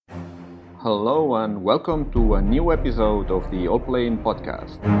Hello and welcome to a new episode of the Allplane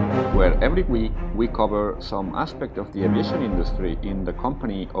Podcast, where every week we cover some aspect of the aviation industry in the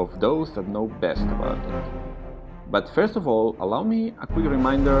company of those that know best about it. But first of all, allow me a quick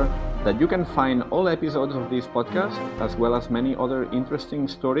reminder that you can find all episodes of this podcast, as well as many other interesting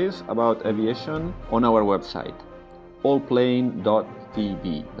stories about aviation on our website,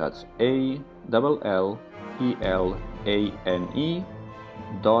 allplane.tv. That's ALLPLANE.TV.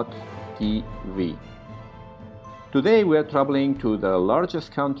 Today we are traveling to the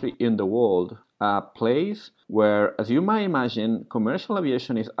largest country in the world, a place where, as you might imagine, commercial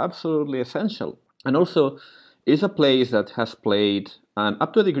aviation is absolutely essential, and also is a place that has played, and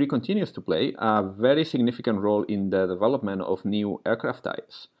up to a degree continues to play, a very significant role in the development of new aircraft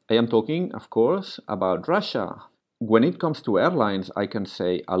types. I am talking, of course, about Russia. When it comes to airlines, I can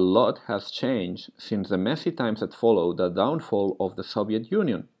say a lot has changed since the messy times that followed the downfall of the Soviet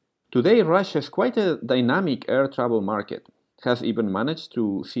Union. Today, Russia is quite a dynamic air travel market. It has even managed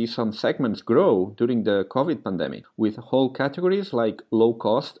to see some segments grow during the COVID pandemic, with whole categories like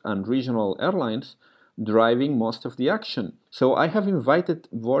low-cost and regional airlines driving most of the action. So I have invited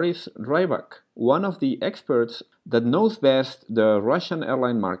Boris Rybak, one of the experts that knows best the Russian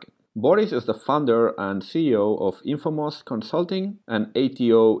airline market. Boris is the founder and CEO of Infomost Consulting and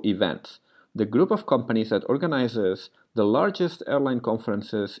ATO Events, the group of companies that organizes the largest airline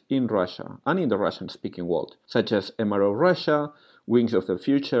conferences in Russia and in the Russian-speaking world, such as MRO Russia, Wings of the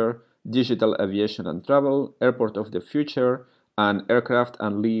Future, Digital Aviation and Travel, Airport of the Future, and Aircraft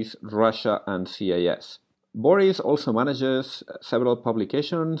and Lease Russia and CAS. Boris also manages several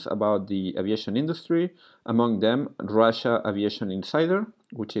publications about the aviation industry, among them Russia Aviation Insider,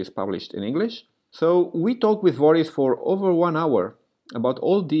 which is published in English. So we talked with Boris for over 1 hour about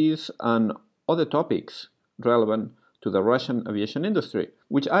all these and other topics relevant to the Russian aviation industry,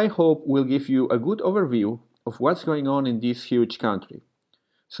 which I hope will give you a good overview of what's going on in this huge country.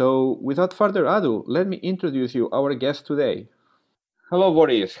 So without further ado, let me introduce you our guest today. Hello,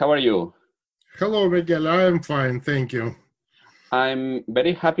 Boris. How are you? Hello, Miguel. I am fine. Thank you. I'm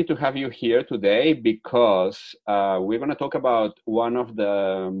very happy to have you here today because we're going to talk about one of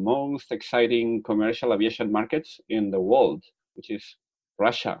the most exciting commercial aviation markets in the world, which is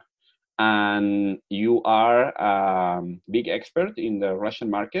Russia. And you are a big expert in the Russian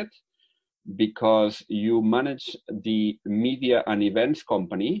market because you manage the media and events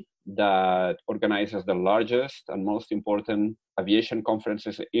company that organizes the largest and most important aviation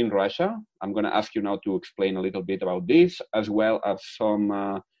conferences in Russia. I'm going to ask you now to explain a little bit about this, as well as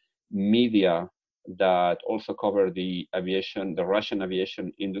some media that also cover the Russian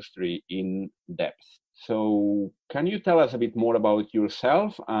aviation industry in depth. So can you tell us a bit more about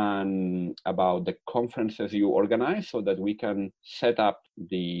yourself and about the conferences you organize so that we can set up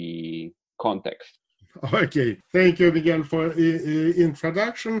the context? Okay. Thank you again for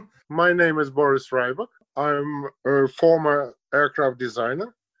introduction. My name is Boris Rybak. I'm a former aircraft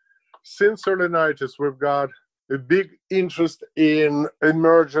designer. Since early 90s, we've got a big interest in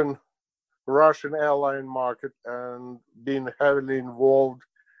emerging Russian airline market and been heavily involved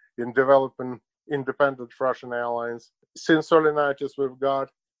in developing independent Russian airlines. Since early 90s, we've got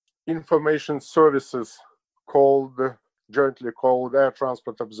information services jointly called Air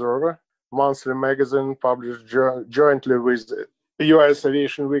Transport Observer, monthly magazine published jointly with US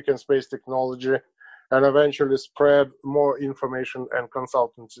Aviation Week and Space Technology, and eventually spread more information and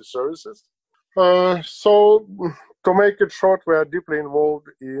consultancy services. So to make it short, we are deeply involved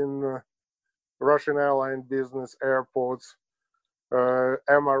in Russian airline business, airports,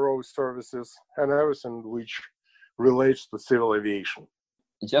 MRO services, and everything which relates to civil aviation.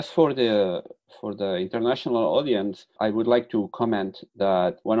 Just for the international audience, I would like to comment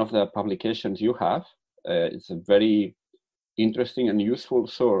that one of the publications you have is a very interesting and useful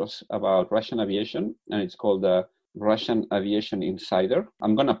source about Russian aviation, and it's called the Russian Aviation Insider.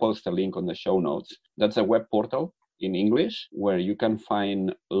 I'm going to post a link on the show notes. That's a web portal in English where you can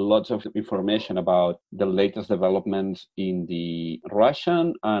find lots of information about the latest developments in the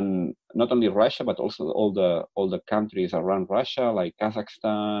Russian, and not only Russia, but also all the countries around Russia, like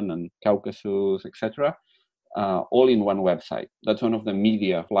Kazakhstan and Caucasus, etc., all in one website. That's one of the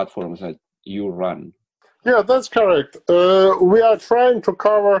media platforms that you run. Yeah, that's correct. We are trying to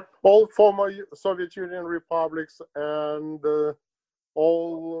cover all former Soviet Union republics and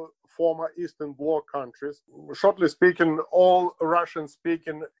all former Eastern Bloc countries. Shortly speaking, all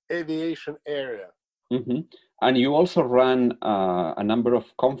Russian-speaking aviation area. Mm-hmm. And you also run a number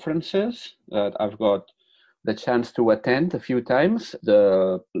of conferences that I've got the chance to attend a few times.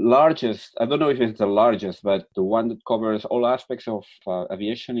 The largest, I don't know if it's the largest, but the one that covers all aspects of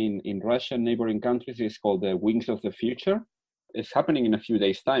aviation in Russia and neighboring countries is called the Wings of the Future. It's happening in a few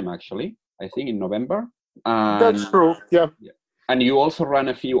days' time, actually, I think in November. That's true, yeah. And you also run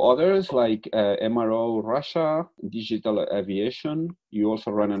a few others like MRO Russia, Digital Aviation. You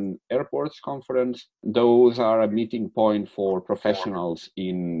also run an airports conference. Those are a meeting point for professionals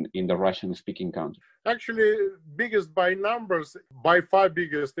in the Russian-speaking country. Actually, biggest by numbers, by far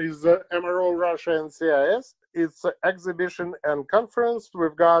biggest, is MRO Russia and CIS. It's an exhibition and conference.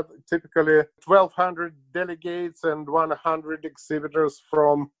 We've got typically 1,200 delegates and 100 exhibitors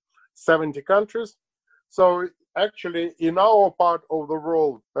from 70 countries. So actually, in our part of the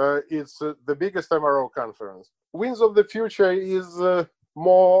world, it's the biggest MRO conference. Wings of the Future is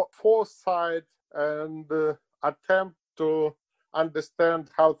more foresight and attempt to understand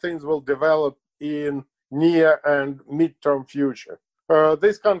how things will develop in near and midterm future.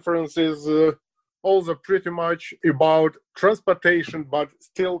 This conference is also pretty much about transportation, but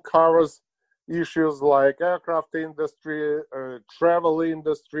still covers issues like aircraft industry, travel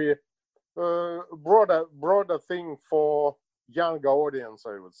industry, broader thing for younger audience,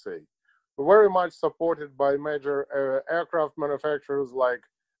 I would say. Very much supported by major aircraft manufacturers like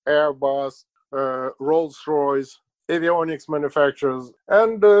Airbus, Rolls-Royce, avionics manufacturers,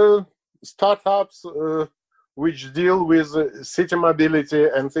 and startups which deal with city mobility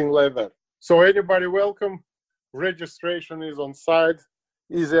and things like that. So anybody welcome. Registration is on site,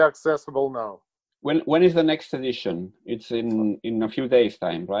 easy accessible now. When is the next edition? It's in a few days'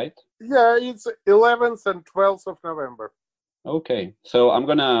 time, right? Yeah, it's 11th and 12th of November. Okay, so I'm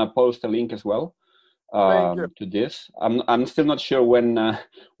gonna post a link as well to this. I'm still not sure when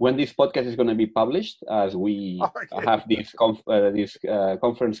this podcast is gonna be published, as we have this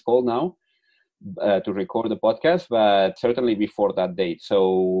conference call now to record the podcast, but certainly before that date.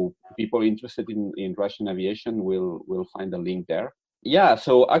 So people interested in Russian aviation will find the link there. Yeah,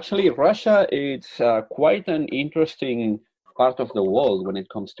 so actually Russia is quite an interesting part of the world when it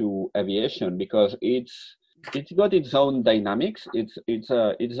comes to aviation, because it's got its own dynamics. It's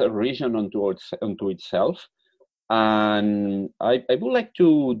a region unto itself, and I would like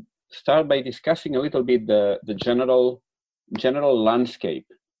to start by discussing a little bit the general landscape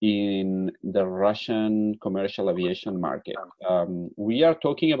in the Russian commercial aviation market. We are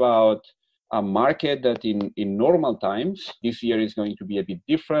talking about a market that in normal times, this year is going to be a bit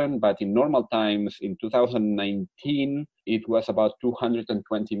different, but in normal times, in 2019, it was about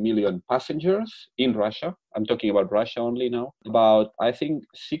 220 million passengers in Russia. I'm talking about Russia only now. About, I think,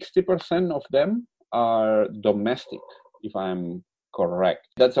 60% of them are domestic, if I'm correct.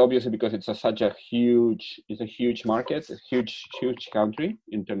 That's obviously because it's a huge market, a huge country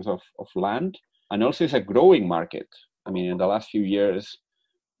in terms of land, and also it's a growing market. I mean, in the last few years,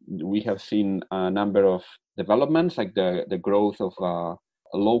 we have seen a number of developments, like the growth of a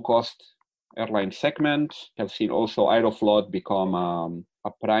low-cost airline segment. Have seen also Aeroflot become a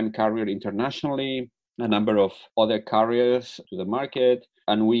prime carrier internationally, a number of other carriers to the market.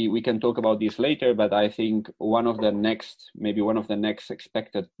 And we can talk about this later, but I think one of the next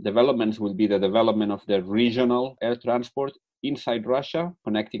expected developments will be the development of the regional air transport inside Russia,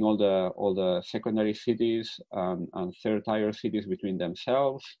 connecting all the secondary cities and third-tier cities between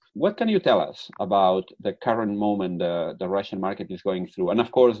themselves. What can you tell us about the current moment the Russian market is going through? And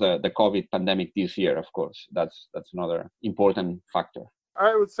of course, the COVID pandemic this year, of course, that's another important factor.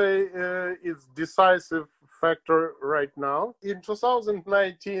 I would say it's decisive factor right now. In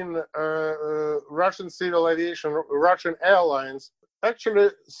 2019, Russian civil aviation, Russian airlines actually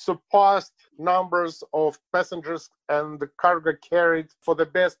surpassed numbers of passengers and the cargo carried for the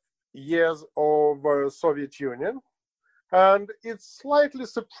best years of Soviet Union. And it's slightly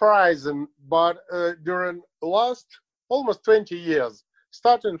surprising, but during last almost 20 years,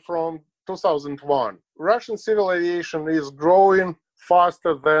 starting from 2001, Russian civil aviation is growing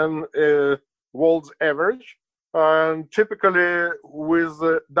faster than world's average, and typically with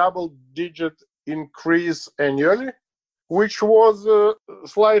a double-digit increase annually, which was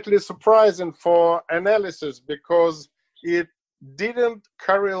slightly surprising for analysis because it didn't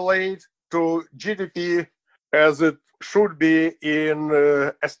correlate to GDP as it should be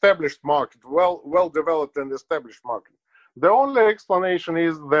in established market, well-developed and established market. The only explanation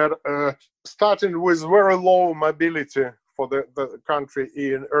is that starting with very low mobility for the country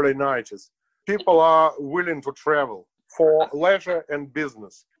in early 90s, people are willing to travel for leisure and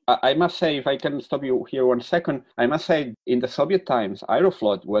business. I must say, if I can stop you here 1 second, I must say in the Soviet times,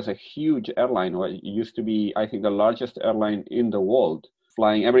 Aeroflot was a huge airline. It used to be, I think, the largest airline in the world,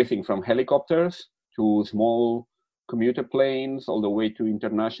 flying everything from helicopters to small commuter planes, all the way to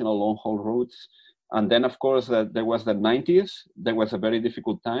international long-haul routes. And then, of course, there was the 90s. That was a very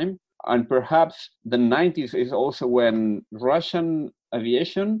difficult time. And perhaps the 90s is also when Russian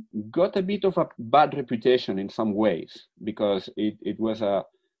aviation got a bit of a bad reputation in some ways, because it was a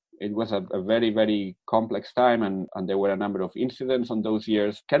very, very complex time, and there were a number of incidents on those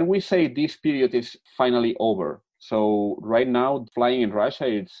years. Can we say this period is finally over? So right now, flying in Russia,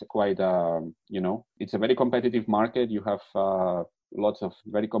 it's quite, it's a very competitive market. You have lots of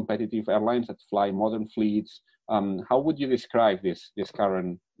very competitive airlines that fly modern fleets. How would you describe this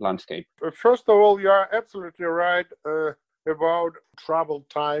current landscape? First of all, you are absolutely right about troubled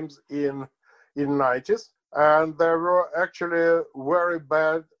times in 90s. And there were actually very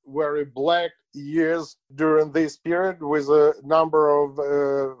bad, very black years during this period with a number of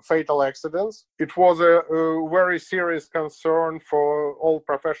fatal accidents. It was a very serious concern for all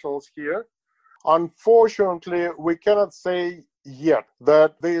professionals here. Unfortunately, we cannot say yet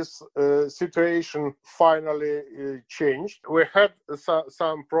that this situation finally changed. We had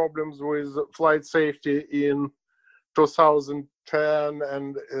some problems with flight safety in 2010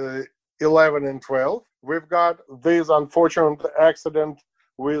 and 11 and 12. We've got this unfortunate accident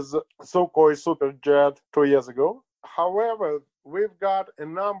with Sukhoi Superjet 2 years ago. However, we've got a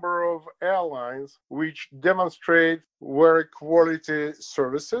number of airlines which demonstrate very quality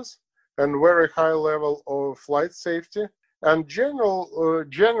services and very high level of flight safety. And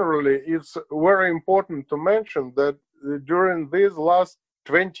generally, it's very important to mention that during these last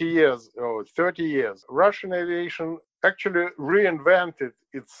 20 years or 30 years, Russian aviation actually reinvented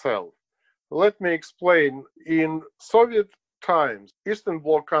itself. Let me explain. In Soviet times, Eastern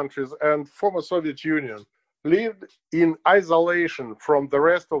Bloc countries and former Soviet Union lived in isolation from the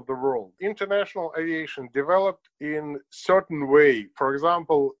rest of the world. International aviation developed in certain way. For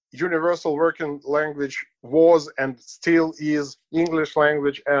example, universal working language was and still is English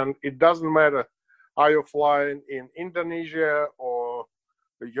language, and it doesn't matter are you flying in Indonesia or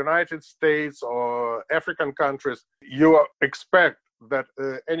the United States or African countries, you expect that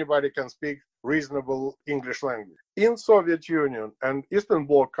anybody can speak reasonable English language. In Soviet Union and Eastern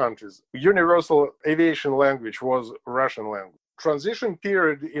Bloc countries, universal aviation language was Russian language. Transition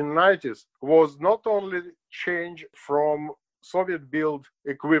period in 90s was not only change from Soviet-built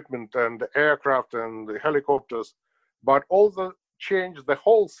equipment and aircraft and helicopters, but also change the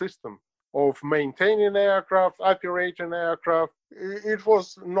whole system of maintaining aircraft, operating aircraft. It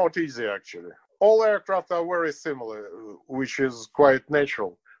was not easy, actually. All aircraft are very similar, which is quite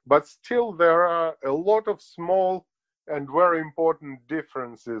natural. But still, there are a lot of small and very important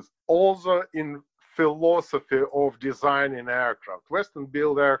differences also in philosophy of designing aircraft.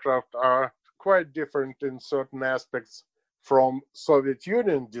 Western-built aircraft are quite different in certain aspects from Soviet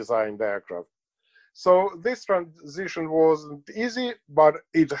Union-designed aircraft. So this transition wasn't easy, but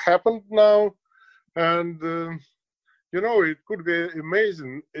it happened now. And it could be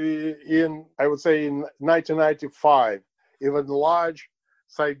amazing I would say in 1995, even large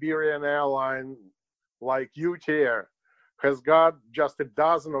Siberian airline like UTR has got just a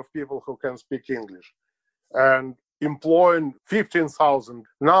dozen of people who can speak English and employing 15,000.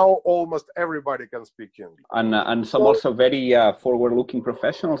 Now almost everybody can speak English. And some also very forward-looking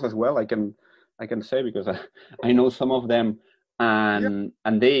professionals as well. I can say, because I know some of them. And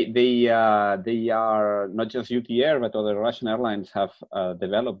they are not just UTR, but other Russian airlines have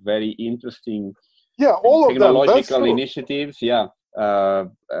developed very interesting all technological initiatives.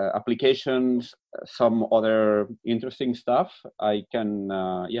 Applications, some other interesting stuff. I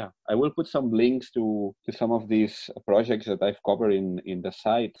will put some links to some of these projects that I've covered in the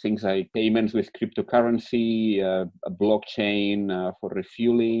site. Things like payments with cryptocurrency, blockchain for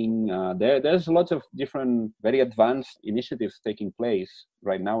refueling. There's lots of different very advanced initiatives taking place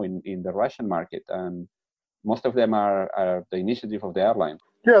right now in the Russian market, and most of them are the initiative of the airline.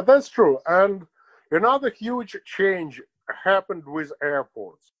 Yeah, that's true. And another huge change happened with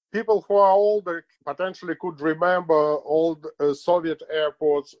airports. People who are older potentially could remember old Soviet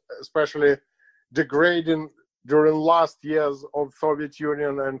airports, especially degrading during last years of Soviet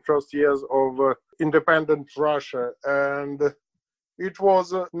Union and first years of independent Russia. And it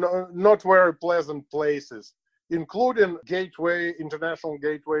was not very pleasant places, including international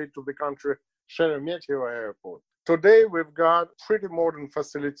gateway to the country, Sheremetyevo Airport. Today, we've got pretty modern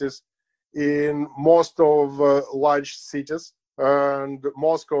facilities in most of large cities, and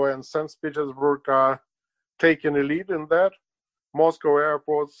Moscow and St. Petersburg are taking a lead in that. Moscow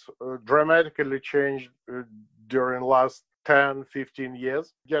airports dramatically changed during last 10, 15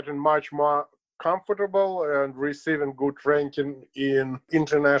 years, getting much more comfortable and receiving good ranking in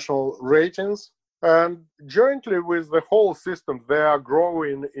international ratings. And jointly with the whole system, they are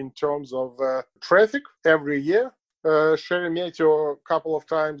growing in terms of traffic every year. Sheremetyevo a couple of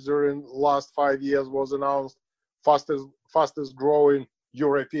times during last 5 years was announced fastest growing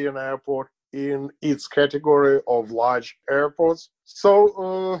European airport in its category of large airports.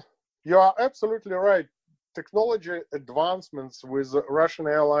 So you are absolutely right. Technology advancements with Russian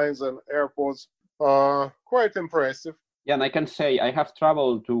airlines and airports are quite impressive. Yeah, and I can say I have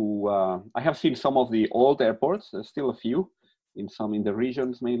traveled to, I have seen some of the old airports, there's still a few, in the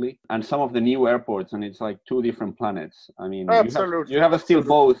regions mainly, and some of the new airports, and it's like two different planets. I mean, Absolutely. you have still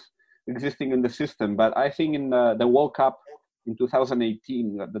both existing in the system, but I think in the World Cup in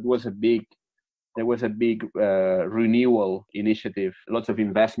 2018, there was a big renewal initiative, lots of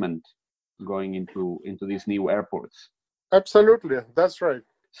investment going into these new airports. Absolutely, that's right.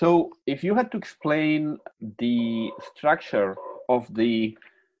 So if you had to explain the structure of the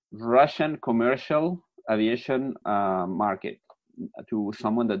Russian commercial aviation market to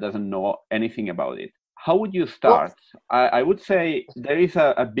someone that doesn't know anything about it, how would you start? I would say there is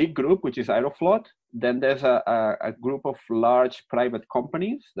a big group, which is Aeroflot. Then there's a group of large private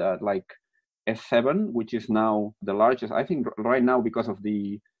companies that like S7, which is now the largest, I think right now because of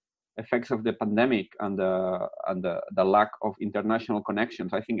the effects of the pandemic and the lack of international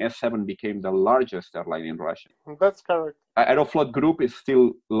connections. I think S7 became the largest airline in Russia. That's correct. Aeroflot Group is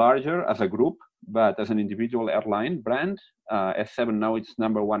still larger as a group, but as an individual airline brand, S7 now it's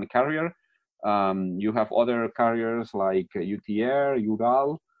number one carrier. You have other carriers like UT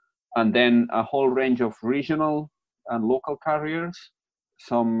Ural, and then a whole range of regional and local carriers,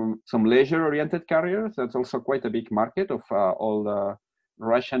 some leisure-oriented carriers. That's also quite a big market of all the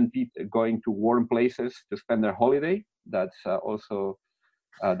Russian people going to warm places to spend their holiday. That's also,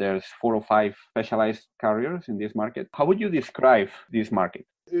 there's 4 or 5 specialized carriers in this market. How would you describe this market?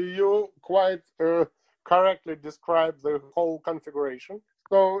 You quite correctly described the whole configuration.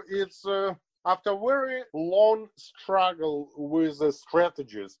 So it's after very long struggle with the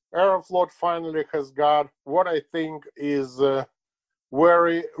strategies, Aeroflot finally has got what I think is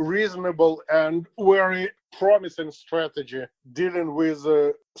very reasonable and very promising strategy dealing with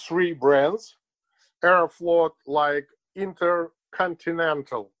 3 brands. Aeroflot, like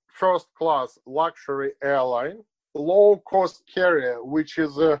intercontinental first-class luxury airline, low-cost carrier, which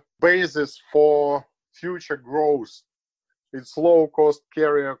is a basis for future growth. It's low-cost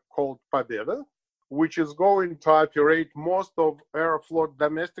carrier called Pobeda, which is going to operate most of Aeroflot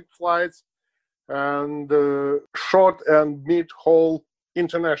domestic flights and short and mid-haul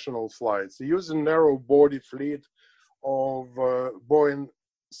international flights using narrow body fleet of Boeing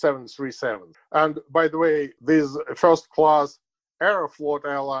 737. And by the way, this first class Aeroflot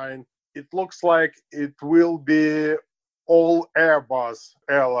airline, it looks like it will be all Airbus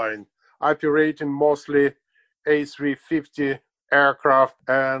airline, operating mostly A350 aircraft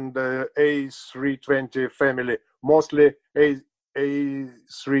and A320 family, mostly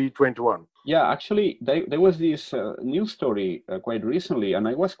A321. Yeah, actually, there was this news story quite recently, and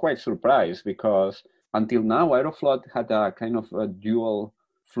I was quite surprised because until now, Aeroflot had a kind of a dual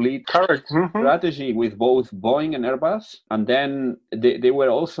fleet strategy with both Boeing and Airbus, and then they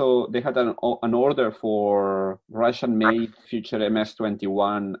had an order for Russian-made future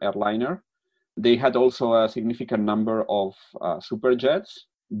MS-21 airliner. They had also a significant number of superjets,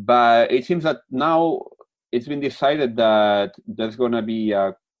 but it seems that now it's been decided that there's going to be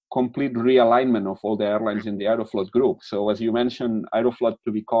a complete realignment of all the airlines in the Aeroflot group. So as you mentioned, Aeroflot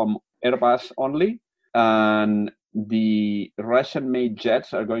to become Airbus only, and the Russian-made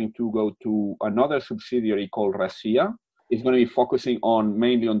jets are going to go to another subsidiary called Russia. It's going to be focusing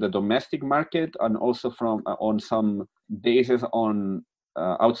mainly on the domestic market and also on some bases on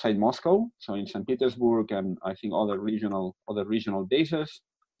outside Moscow, so in St. Petersburg and I think other regional bases.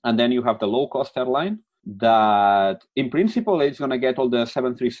 And then you have the low-cost airline that in principle is going to get all the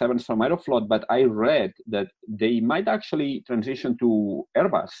 737s from Aeroflot, but I read that they might actually transition to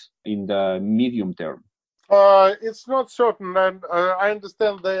Airbus in the medium term. It's not certain, and I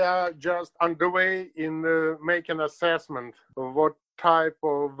understand they are just underway in making assessment of what type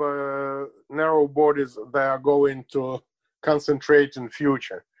of narrow bodies they are going to concentrate in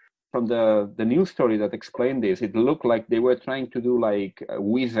future. From the news story that explained this, it looked like they were trying to do like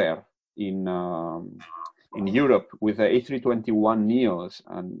Wizz Air in Europe with the A321neos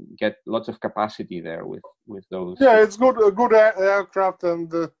and get lots of capacity there with those. Yeah, it's good aircraft,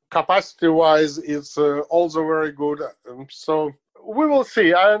 and capacity-wise, it's also very good. So we will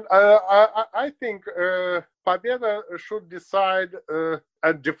see. I think Pobeda should decide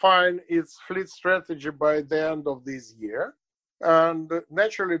and define its fleet strategy by the end of this year. And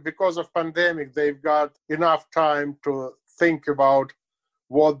naturally, because of pandemic, they've got enough time to think about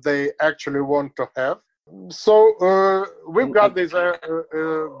what they actually want to have. So we've got this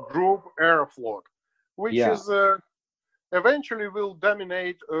group Aeroflot, which is eventually will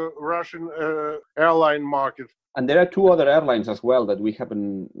dominate Russian airline market. And there are two other airlines as well that we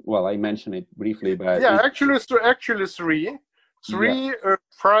haven't. Well, I mentioned it briefly, but actually three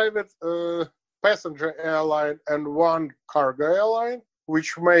private passenger airline and one cargo airline,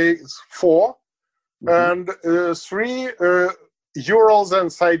 which makes four, and three Urals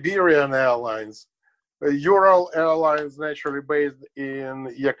and Siberian airlines. Ural Airlines, naturally based in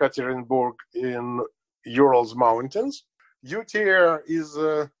Yekaterinburg in Urals Mountains. UTR is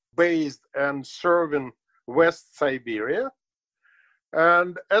based and serving West Siberia,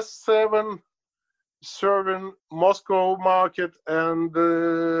 and S7 serving Moscow market and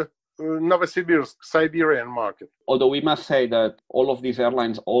Novosibirsk Siberian market. Although we must say that all of these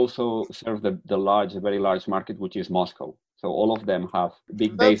airlines also serve the very large market, which is Moscow. So all of them have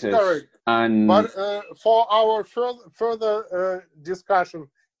big bases. That's correct. And but for our further discussion,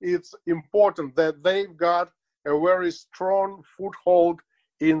 it's important that they've got a very strong foothold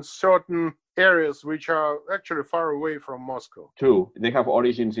in certain areas which are actually far away from Moscow. True. They have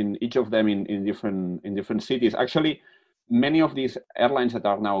origins in each of them in different cities. Actually, many of these airlines that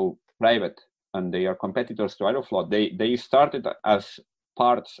are now private and they are competitors to Aeroflot, they started as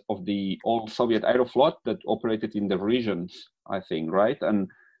parts of the old Soviet Aeroflot that operated in the regions, I think, right? And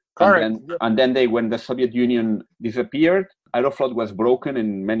then when the Soviet Union disappeared, Aeroflot was broken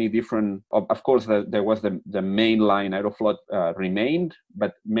in many different. Of course, there was the main line Aeroflot remained,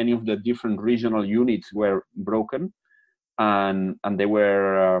 but many of the different regional units were broken, and they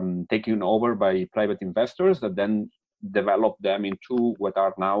were taken over by private investors that then developed them into what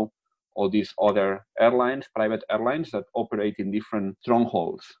are now all these other airlines, private airlines that operate in different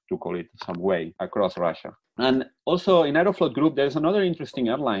strongholds, to call it some way, across Russia. And also in Aeroflot Group, there's another interesting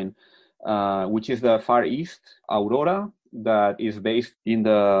airline, which is the Far East, Aurora, that is based in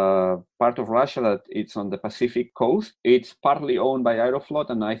the part of Russia that it's on the Pacific coast. It's partly owned by Aeroflot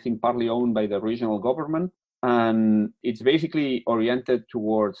and I think partly owned by the regional government. And it's basically oriented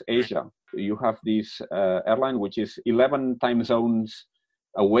towards Asia. You have this airline, which is 11 time zones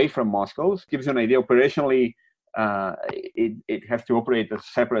away from Moscow. It gives you an idea operationally. It has to operate as a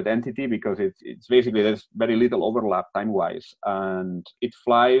separate entity because it's basically there's very little overlap time-wise, and it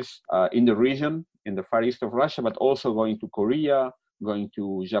flies in the region in the far east of Russia, but also going to Korea, going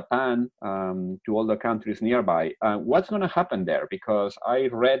to Japan, to all the countries nearby. What's going to happen there? Because I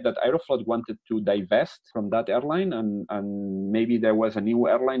read that Aeroflot wanted to divest from that airline, and maybe there was a new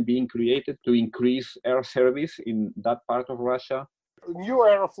airline being created to increase air service in that part of Russia. New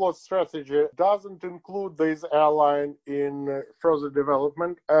Aeroflot strategy doesn't include this airline in further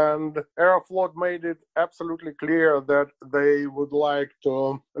development, and Aeroflot made it absolutely clear that they would like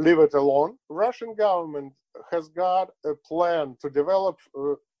to leave it alone. Russian government has got a plan to develop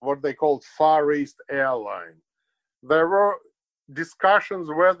what they call Far East Airline. There were discussions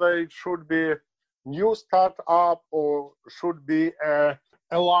whether it should be new startup or should be an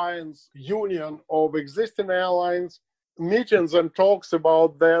alliance union of existing airlines. Meetings and talks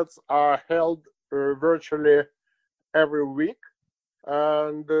about that are held virtually every week.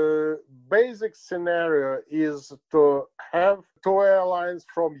 And the basic scenario is to have two airlines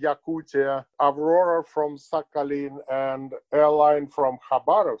from Yakutia, Aurora from Sakhalin, and airline from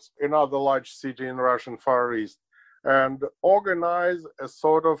Khabarovsk, another large city in Russian Far East, and organize a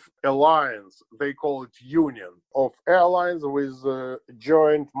sort of alliance, they call it union, of airlines with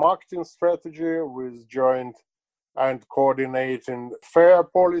joint marketing strategy, with joint and coordinating fare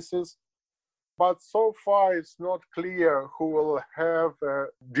policies. But so far, it's not clear who will have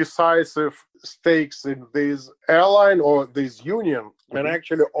decisive stakes in this airline or this union. Mm-hmm. And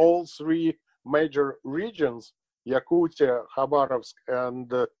actually, all three major regions, Yakutia, Khabarovsk, and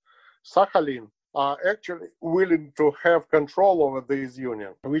Sakhalin, are actually willing to have control over this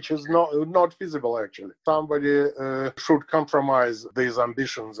union, which is not feasible, actually. Somebody should compromise these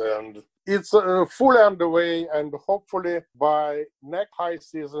ambitions, and it's fully underway, and hopefully by next high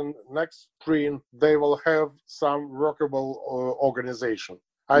season, next spring, they will have some workable organization.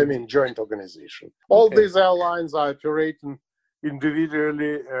 I mean, joint organization. All these airlines are operating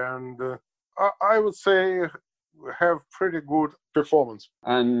individually, and I would say have pretty good performance.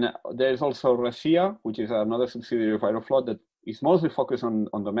 And there's also Russia, which is another subsidiary of Aeroflot that is mostly focused on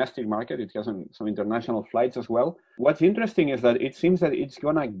domestic market. It has some international flights as well. What's interesting is that it seems that it's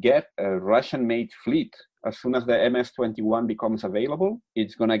going to get a Russian-made fleet as soon as the MS-21 becomes available,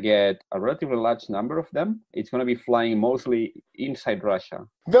 it's going to get a relatively large number of them. It's going to be flying mostly inside Russia.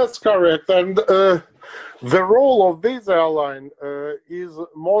 That's correct. And the role of this airline is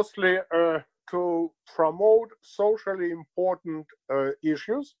mostly to promote socially important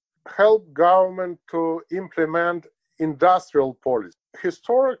issues, help government to implement industrial policy.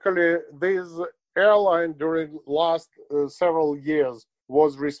 Historically, this airline during last several years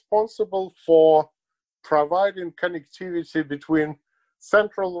was responsible for providing connectivity between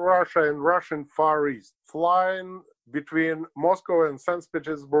Central Russia and Russian Far East, flying between Moscow and St.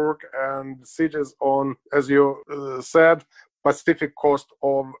 Petersburg and cities on, as you said, Pacific coast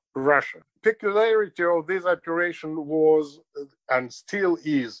of Russia. Peculiarity of this operation was, and still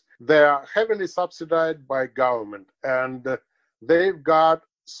is, they are heavily subsidized by government, and they've got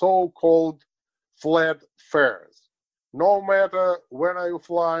so-called flat fares. No matter when are you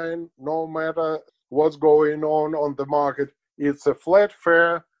flying, no matter what's going on the market, it's a flat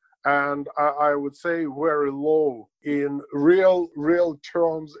fare, and I would say very low. In real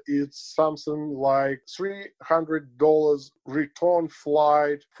terms, it's something like $300 return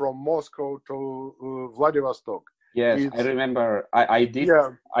flight from Moscow to Vladivostok. Yes, I remember. I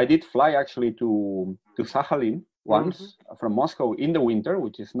did fly actually to Sakhalin once from Moscow in the winter,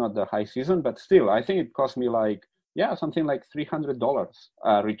 which is not the high season, but still, I think it cost me something like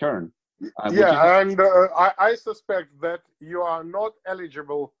 $300 return. I suspect that you are not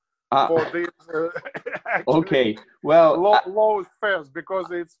eligible for these okay, well, low fares,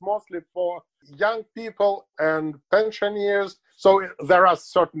 because it's mostly for young people and pensioners. So there are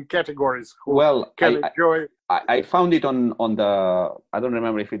certain categories who can enjoy. I found it on the, I don't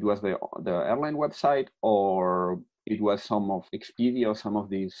remember if it was the airline website or it was some of Expedia or some of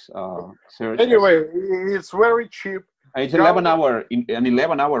these searches. Anyway, it's very cheap. And it's an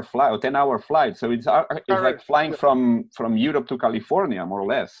 11-hour flight or 10-hour flight, so it's like flying from Europe to California, more or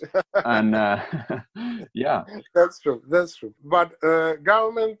less. And yeah, that's true. But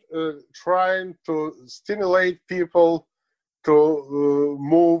government trying to stimulate people to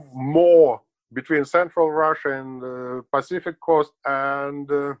move more between Central Russia and the Pacific coast, and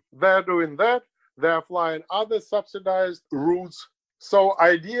they're doing that. They're flying other subsidized routes. So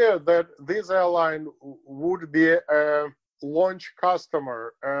idea that this airline would be a launch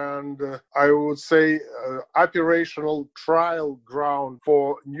customer and I would say operational trial ground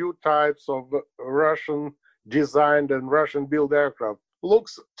for new types of Russian designed and Russian built aircraft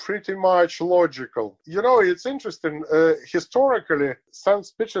looks pretty much logical. You know, it's interesting. Historically,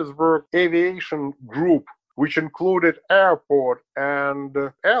 St. Petersburg Aviation Group, which included airport and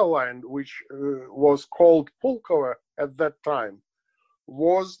airline, which was called Pulkovo at that time,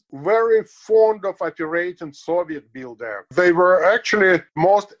 was very fond of operating Soviet-built aircraft. They were actually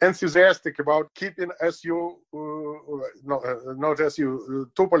most enthusiastic about keeping Tupolev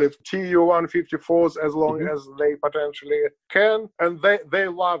Tu-154s as long as they potentially can, and they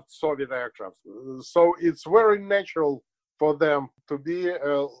loved Soviet aircraft. So it's very natural for them to be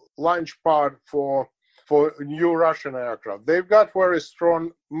a launch pad for new Russian aircraft. They've got very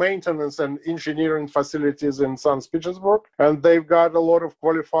strong maintenance and engineering facilities in St. Petersburg, and they've got a lot of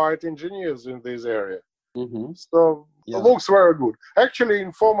qualified engineers in this area. So it looks very good. Actually,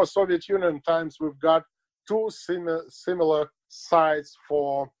 in former Soviet Union times, we've got two similar sites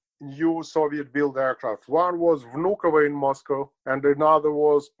for new Soviet-built aircraft. One was Vnukovo in Moscow, and another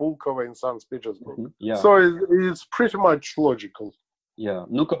was Pulkovo in St. Petersburg. So it's pretty much logical. Yeah,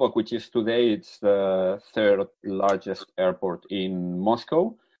 Vnukovo, which is today, it's the third largest airport in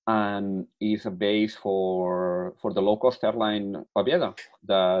Moscow and is a base for the low-cost airline Pobeda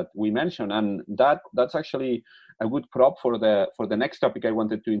that we mentioned. And that's actually a good prop for the next topic I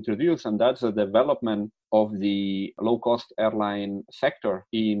wanted to introduce, and that's the development of the low-cost airline sector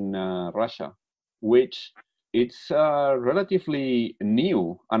in Russia, which it's relatively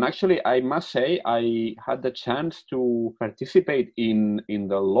new. And actually, I must say, I had the chance to participate in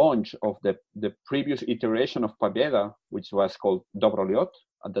the launch of the previous iteration of Pobeda, which was called Dobrolyot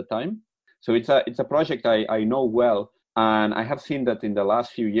at the time. So it's a project I know well, and I have seen that in the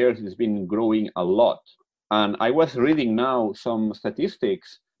last few years it's been growing a lot. And I was reading now some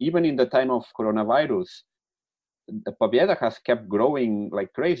statistics, even in the time of coronavirus, the Pobeda has kept growing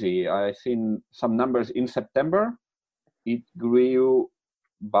like crazy. I've seen some numbers in September. It grew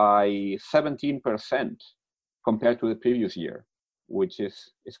by 17% compared to the previous year, which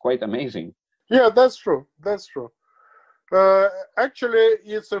is quite amazing. Yeah, that's true. Actually,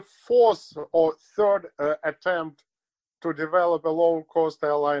 it's a fourth or third attempt to develop a low-cost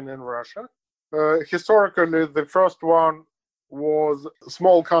airline in Russia. Historically, the first one was a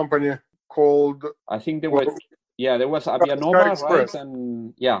small company called, I think there well, were, there was Sky Avianova, right? Express.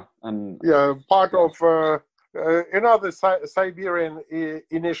 And Part of another Siberian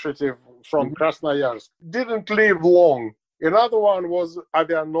initiative from Krasnoyarsk. Didn't live long. Another one was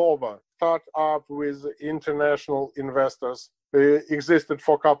Avianova, startup with international investors. Existed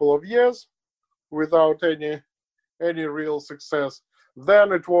for a couple of years without any real success.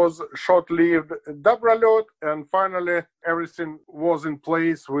 Then it was short-lived Dobrolет, and finally everything was in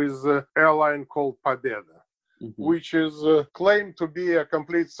place with an airline called Pobeda, which is claimed to be a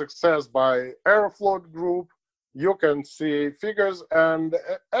complete success by Aeroflot Group. You can see figures, and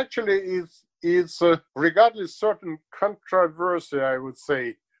actually it's regardless certain controversy, I would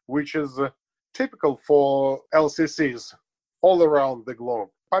say, which is typical for LCCs all around the globe.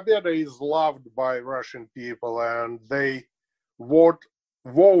 Pobeda is loved by Russian people, and they vote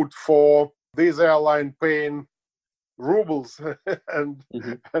for this airline paying rubles and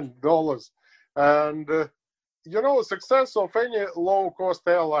dollars. And success of any low-cost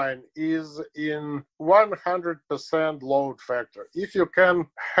airline is in 100% load factor. If you can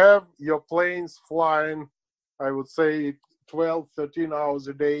have your planes flying, I would say 12, 13 hours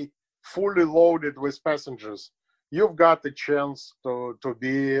a day, fully loaded with passengers, you've got the chance to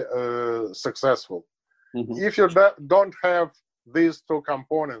be successful. If you don't have these two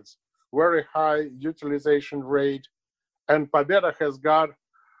components, very high utilization rate, and Pobeda has got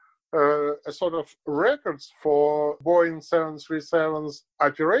a sort of records for Boeing 737's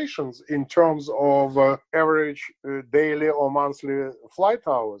operations in terms of average daily or monthly flight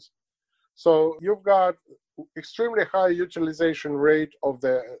hours. So you've got extremely high utilization rate of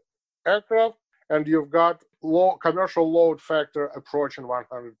the aircraft, and you've got low commercial load factor approaching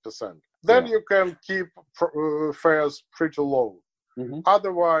 100%. Then you can keep fares pretty low.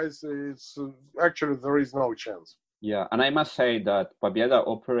 Otherwise, it's actually there is no chance. Yeah, and I must say that Pobeda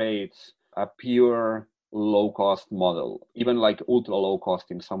operates a pure low-cost model, even like ultra-low-cost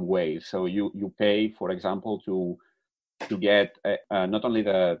in some ways. So you pay, for example, to get not only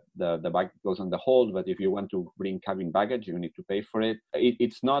the baggage goes on the hold, but if you want to bring cabin baggage, you need to pay for it.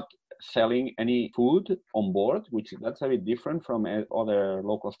 It's not selling any food on board, that's a bit different from other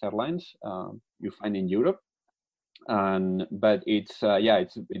low-cost airlines you find in Europe. But it's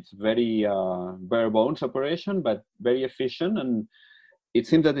very bare bones operation, but very efficient, and it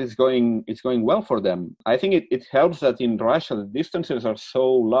seems that it's going well for them. I think it helps that in Russia the distances are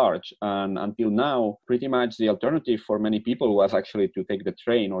so large, and until now pretty much the alternative for many people was actually to take the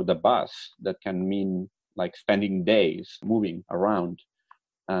train or the bus. That can mean like spending days moving around.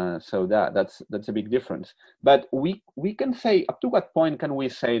 So that's a big difference. But we can say, up to what point can we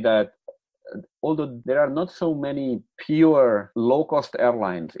say that although there are not so many pure low-cost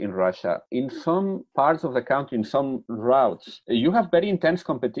airlines in Russia, in some parts of the country, in some routes, you have very intense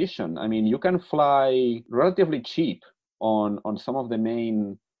competition. I mean, you can fly relatively cheap on some of the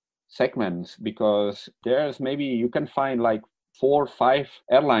main segments, because maybe you can find like 4 or 5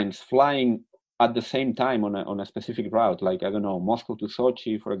 airlines flying at the same time on a specific route, like, I don't know, Moscow to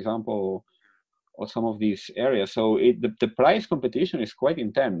Sochi, for example, or some of these areas. So the price competition is quite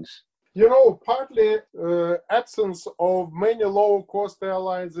intense. Partly absence of many low-cost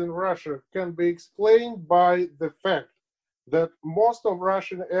airlines in Russia can be explained by the fact that most of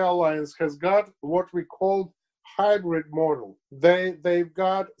Russian airlines has got what we call hybrid model. They've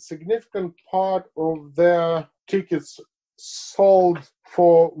got significant part of their tickets sold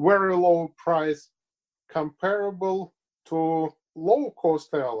for very low price, comparable to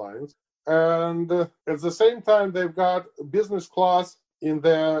low-cost airlines, and at the same time they've got business class in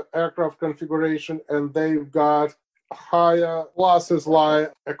their aircraft configuration, and they've got higher classes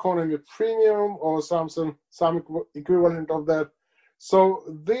like economy premium or some equivalent of that. So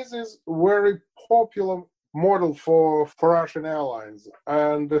this is very popular model for Russian airlines,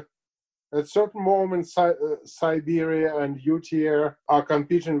 and at certain moments Siberia and UTR are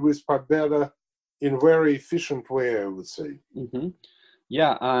competing with Pobeda in very efficient way, I would say.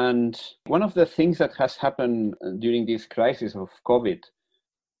 Yeah, and one of the things that has happened during this crisis of COVID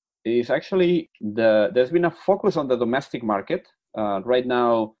is actually there's been a focus on the domestic market. Right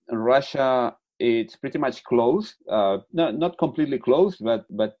now, in Russia, it's pretty much closed. Not completely closed,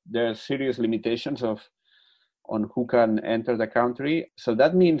 but there are serious limitations on who can enter the country. So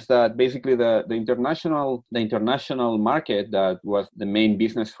that means that basically the international market that was the main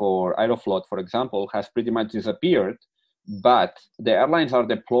business for Aeroflot, for example, has pretty much disappeared. But the airlines are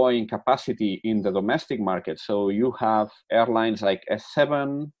deploying capacity in the domestic market. So you have airlines like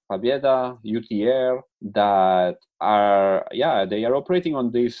S7, Pobeda, UTR that are, they are operating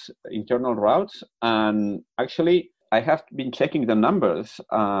on these internal routes. And actually, I have been checking the numbers.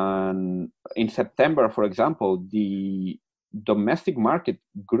 And in September, for example, the domestic market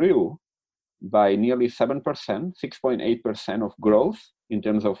grew by nearly 7%, 6.8% of growth in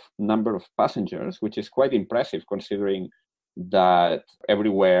terms of number of passengers, which is quite impressive considering that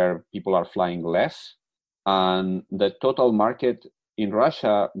everywhere people are flying less. And the total market in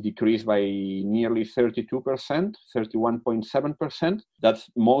Russia decreased by nearly 32%, 31.7%. That's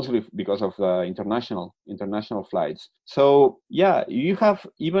mostly because of the international flights. So yeah, you have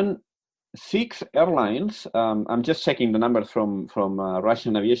even 6 airlines. I'm just checking the numbers from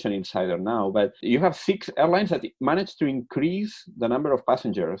Russian Aviation Insider now, but you have 6 airlines that managed to increase the number of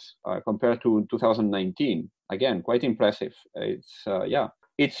passengers compared to 2019. Again, quite impressive. It's yeah.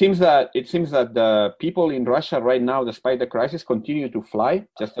 It seems that the people in Russia right now, despite the crisis, continue to fly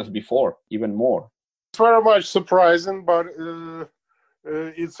just as before, even more. It's very much surprising, but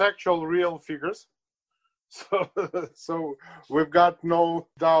it's actual real figures. So we've got no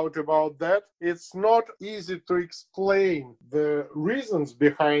doubt about that. It's not easy to explain the reasons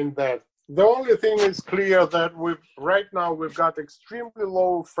behind that. The only thing is clear that right now we've got extremely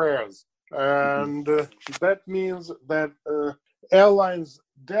low fares, and that means that airlines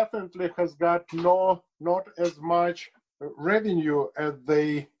definitely has got not as much revenue as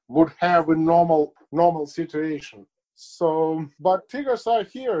they would have in normal situation. So, but figures are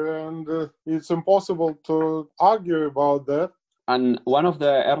here, and it's impossible to argue about that. And one of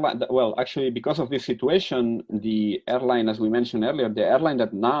the airline, well, actually, because of this situation, the airline, as we mentioned earlier, the airline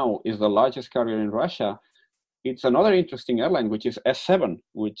that now is the largest carrier in Russia, it's another interesting airline, which is S7,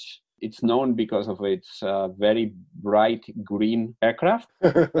 which it's known because of its very bright green aircraft.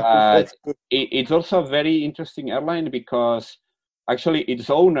 But it's also a very interesting airline because actually its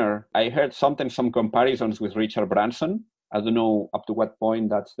owner, I heard some comparisons with Richard Branson. I don't know up to what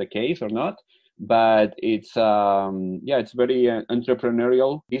point that's the case or not, but it's it's very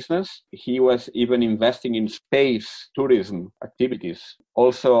entrepreneurial business. He was even investing in space tourism activities.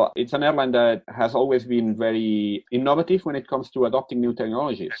 Also, it's an airline that has always been very innovative when it comes to adopting new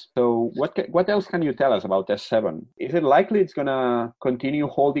technologies. So what else can you tell us about S7? Is it likely it's going to continue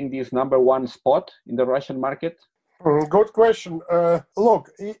holding this number one spot in the Russian market? Good question.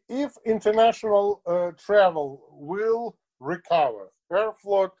 Look, if international travel will recover,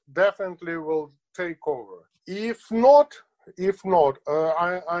 Airflot definitely will take over. If not,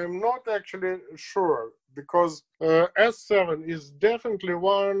 I'm not actually sure, because S7 is definitely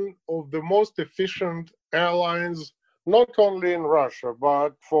one of the most efficient airlines, not only in Russia,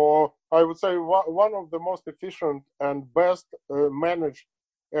 but I would say one of the most efficient and best managed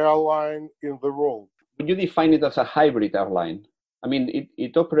airline in the world. Would you define it as a hybrid airline? I mean,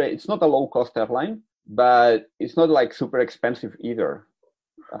 it operates, it's not a low-cost airline, but it's not like super expensive either.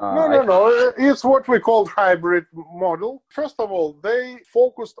 No. It's what we call hybrid model. First of all, they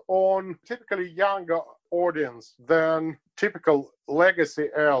focused on typically younger audience than typical legacy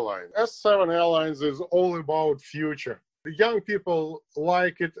airline. S7 Airlines is all about future. The young people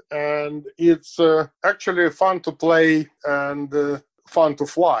like it, and it's actually fun to play and fun to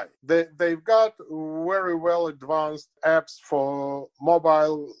fly. They've got very well advanced apps for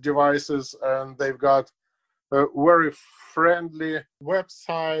mobile devices, and they've got a very friendly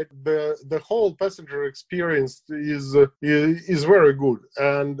website. The whole passenger experience is very good,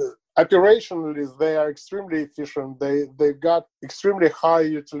 and operationally they are extremely efficient. They've got extremely high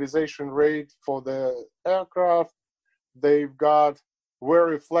utilization rate for the aircraft. They've got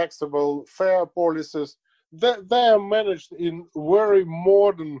very flexible fare policies. They are managed in very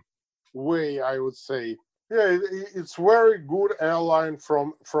modern way, I would say. Yeah, it's very good airline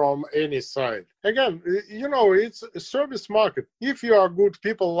from any side. Again, it's a service market. If you are good,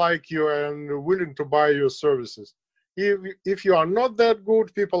 people like you and willing to buy your services. If you are not that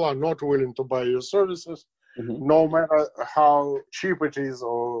good, people are not willing to buy your services, no matter how cheap it is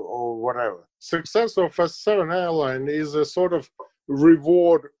or whatever. Success of S7 Airline is a sort of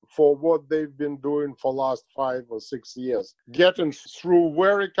reward for what they've been doing for last 5 or 6 years, getting through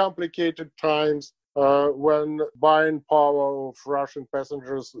very complicated times when buying power of Russian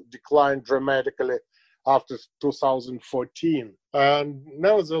passengers declined dramatically after 2014. And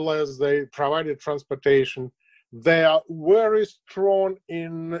nevertheless, they provided transportation. They are very strong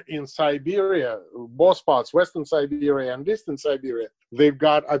in Siberia, both parts, Western Siberia and Eastern Siberia. They've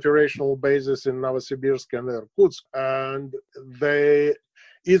got operational bases in Novosibirsk and Irkutsk, and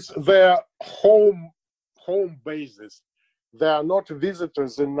it's their home bases. They are not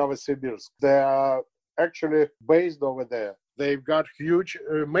visitors in Novosibirsk. They are actually based over there. They've got huge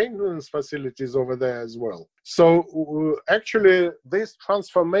maintenance facilities over there as well. So actually, this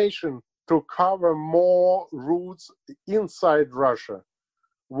transformation to cover more routes inside Russia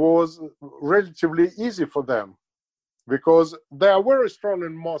was relatively easy for them, because they are very strong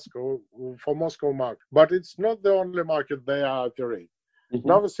in Moscow, for Moscow market, but it's not the only market they are operating.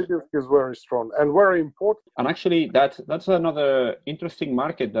 Novosibirsk is very strong and very important. And actually, that's another interesting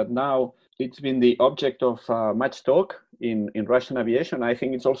market that now it's been the object of much talk in Russian aviation. I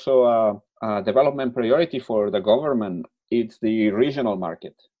think it's also a development priority for the government. It's the regional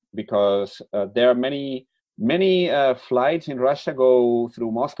market, because there are many flights in Russia go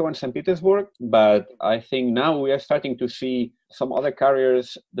through Moscow and St. Petersburg, but I think now we are starting to see some other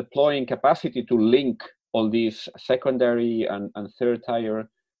carriers deploying capacity to link all these secondary and third tier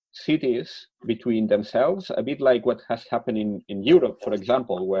cities between themselves, a bit like what has happened in Europe, for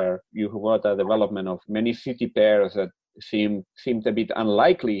example, where you got a development of many city pairs that seemed a bit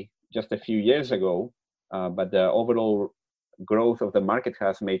unlikely just a few years ago, but the overall growth of the market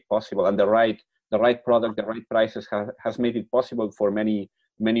has made possible, and the right product, the right prices has made it possible for many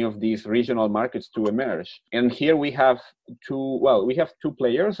of these regional markets to emerge. And here we have two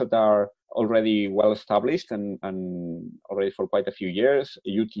players that are already well established and already for quite a few years,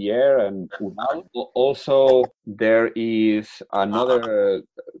 UTR and Ural. Also, there is another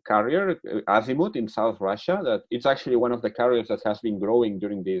carrier, Azimut, in South Russia, that it's actually one of the carriers that has been growing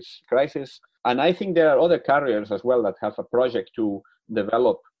during this crisis. And I think there are other carriers as well that have a project to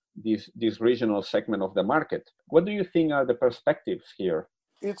develop this regional segment of the market. What do you think are the perspectives here?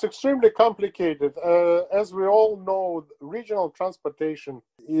 It's extremely complicated. As we all know, regional transportation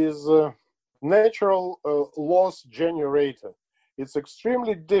is a natural loss generator. It's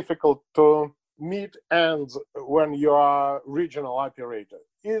extremely difficult to meet ends when you are a regional operator.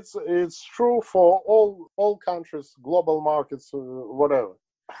 It's true for all countries, global markets, whatever.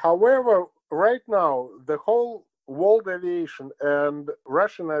 However, right now, the whole world aviation and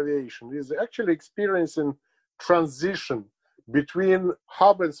Russian aviation is actually experiencing transition between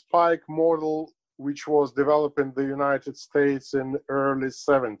hub and spike model, which was developed in the United States in early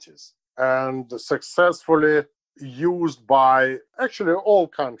 70s and successfully used by actually all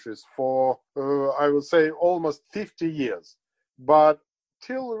countries for, I would say, almost 50 years. But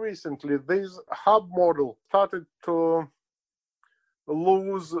till recently, this hub model started to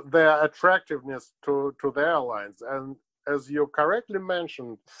lose their attractiveness to the airlines. And as you correctly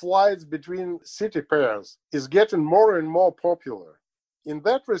mentioned, flights between city pairs is getting more and more popular. In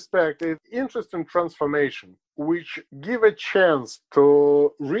that respect, it's interesting transformation, which give a chance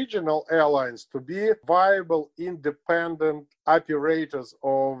to regional airlines to be viable, independent operators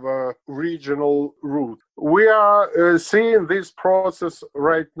of regional route. We are seeing this process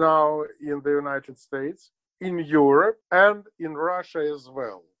right now in the United States, in Europe, and in Russia as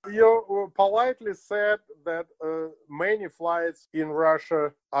well. You politely said that many flights in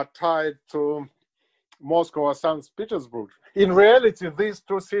Russia are tied to Moscow or St. Petersburg. In reality, these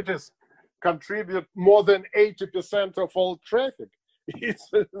two cities contribute more than 80% of all traffic. It's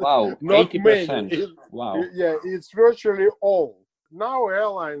wow, not 80%. Many. Wow. Yeah, it's virtually all. Now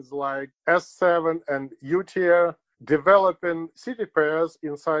airlines like S7 and UTR developing city pairs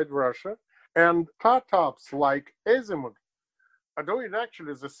inside Russia, and startups like Azimut are doing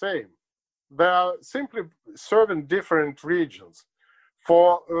actually the same. They are simply serving different regions.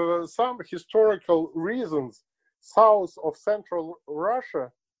 For some historical reasons, south of central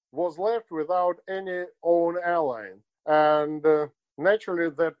Russia was left without any own airline. And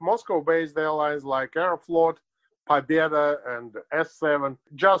naturally, that Moscow-based airlines like Aeroflot, Pobeda, and S7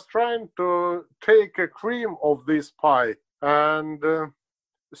 just trying to take a cream of this pie and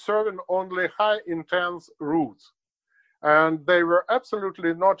serving only high-intense routes. And they were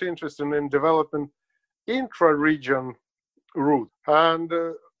absolutely not interested in developing intra-region route. And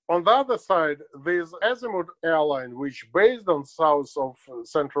on the other side, this Azimut airline, which based on south of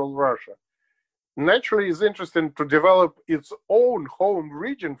central Russia, naturally is interested to develop its own home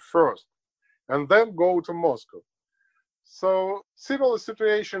region first, and then go to Moscow. So similar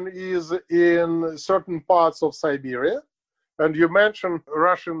situation is in certain parts of Siberia. And you mentioned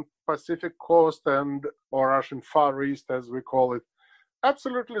Russian Pacific coast or Russian Far East, as we call it.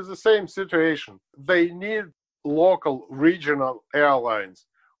 Absolutely the same situation. They need local regional airlines,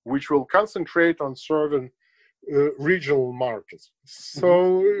 which will concentrate on certain regional markets.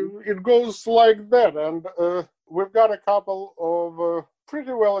 So it goes like that. And we've got a couple of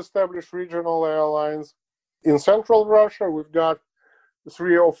pretty well-established regional airlines. In central Russia, we've got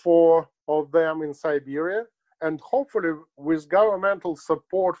 3 or 4 of them in Siberia. And hopefully, with governmental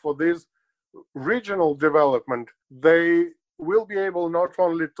support for this regional development, they will be able not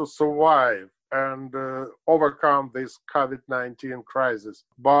only to survive and overcome this COVID-19 crisis,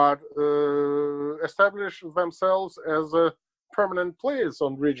 but establish themselves as permanent players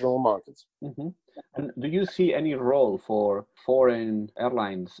on regional markets. Mm-hmm. And do you see any role for foreign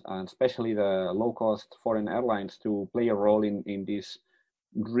airlines, and especially the low-cost foreign airlines, to play a role in this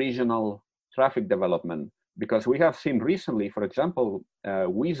regional traffic development? Because we have seen recently, for example,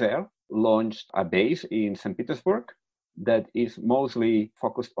 Wizz Air launched a base in St. Petersburg that is mostly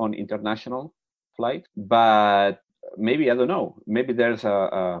focused on international flights, but maybe, I don't know, maybe there's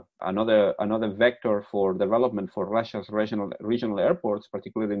another vector for development for Russia's regional airports,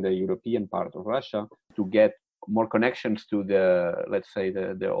 particularly in the European part of Russia, to get more connections to let's say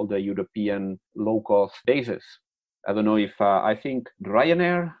all the European low-cost bases. I don't know if I think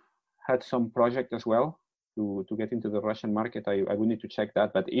Ryanair had some project as well to get into the Russian market. I would need to check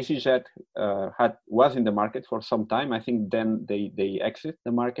that, but EasyJet was in the market for some time. I think then they exit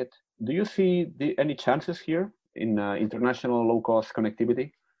the market. Do you see any chances here in international low-cost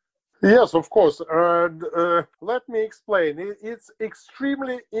connectivity? Yes, of course. Let me explain. It's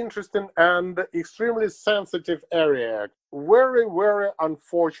extremely interesting and extremely sensitive area. Very, very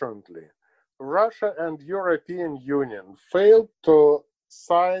unfortunately, Russia and European Union failed to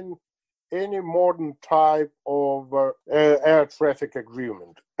sign any modern type of air traffic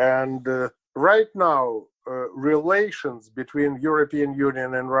agreement. And right now, relations between European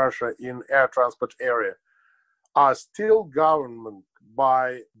Union and Russia in air transport area are still governed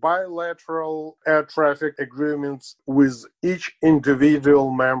by bilateral air traffic agreements with each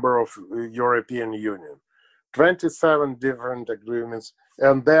individual member of European Union. 27 different agreements,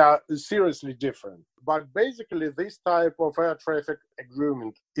 and they are seriously different. But basically, this type of air traffic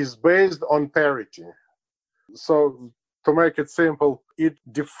agreement is based on parity. So, to make it simple, it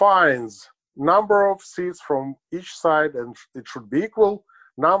defines number of seats from each side, and it should be equal.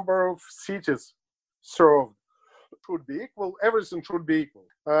 Number of cities served should be equal. Everything should be equal.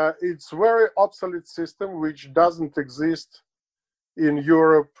 It's a very obsolete system which doesn't exist in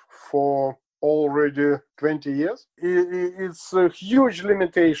Europe for already 20 years. It's a huge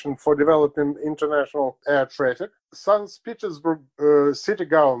limitation for developing international air traffic. St. Petersburg city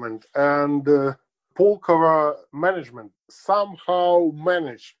government and Pulkovo management somehow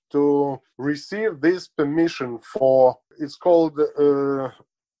managed to receive this permission for, it's called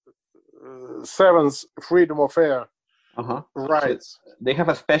seventh freedom of air rights. So they have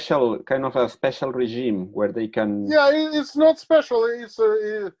a special regime where they can. Yeah, it's not special. It's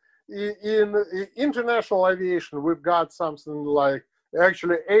in international aviation. We've got something like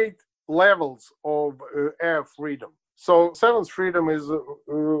actually 8 levels of air freedom. So seventh freedom is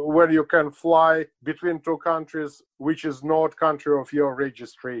where you can fly between 2 countries, which is not country of your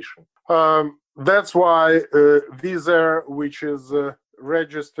registration. That's why Wizz Air, which is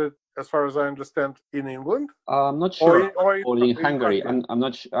registered, as far as I understand, in England. I'm not sure. Or in Hungary. I'm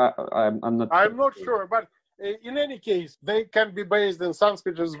not sure, but in any case, they can be based in St.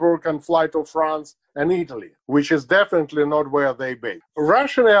 Petersburg and fly to France and Italy, which is definitely not where they base.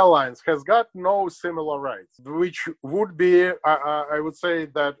 Russian Airlines has got no similar rights, which would be, I would say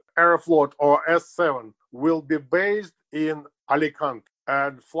that Aeroflot or S7 will be based in Alicante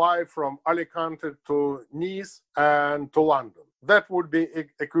and fly from Alicante to Nice and to London. That would be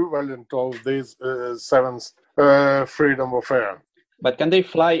equivalent of this seventh freedom of air. But can they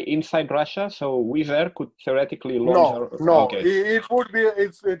fly inside Russia? So Wizz Air could theoretically launch? No. Okay. It would be,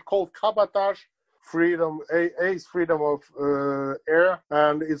 it's called cabotage freedom, eighth freedom of air,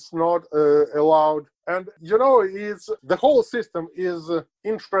 and it's not allowed. And it's the whole system is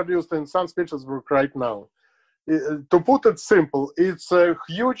introduced in St. Petersburg right now. To put it simple, it's a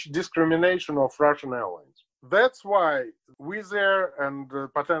huge discrimination of Russian airlines. That's why Wizz Air and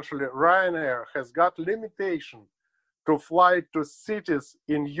potentially Ryanair has got limitation to fly to cities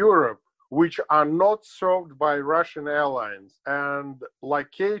in Europe which are not served by Russian airlines and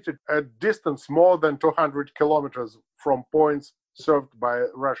located at distance more than 200 kilometers from points served by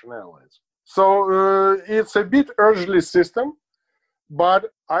Russian airlines. So it's a bit early system,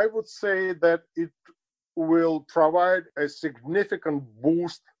 but I would say that it will provide a significant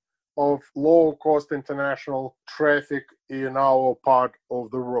boost of low-cost international traffic in our part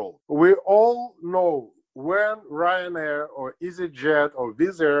of the world. We all know when Ryanair or EasyJet or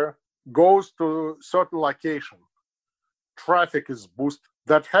Wizz Air goes to certain location, traffic is boosted.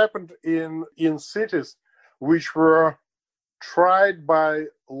 That happened in cities which were tried by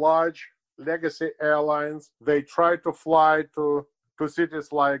large legacy airlines. They tried to fly to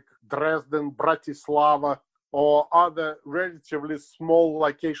cities like Dresden, Bratislava, or other relatively small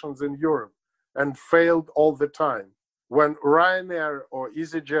locations in Europe and failed all the time. When Ryanair or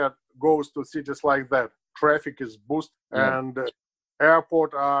EasyJet goes to cities like that, traffic is boosted and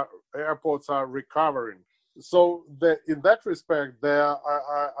airports are recovering. So in that respect, they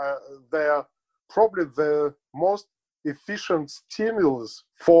are probably the most efficient stimulus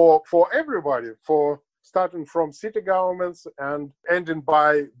for everybody, for starting from city governments and ending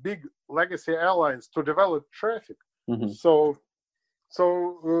by big legacy airlines to develop traffic. Mm-hmm. So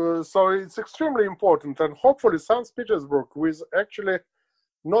it's extremely important, and hopefully St. Petersburg, with actually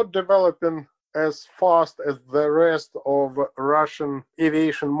not developing as fast as the rest of Russian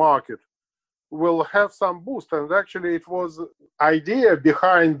aviation market, will have some boost. And actually it was idea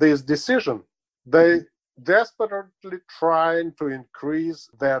behind this decision. They desperately trying to increase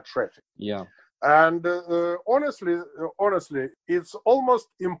their traffic. Yeah. And honestly, it's almost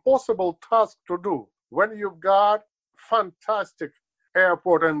impossible task to do when you've got fantastic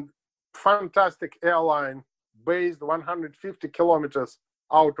airport and fantastic airline based 150 kilometers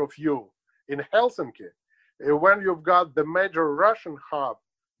out of you in Helsinki, when you've got the major Russian hub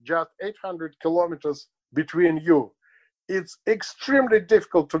just 800 kilometers between you. It's extremely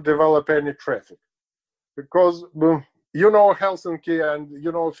difficult to develop any traffic because Helsinki and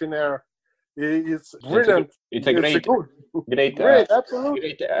Finnair. It's brilliant. It's a great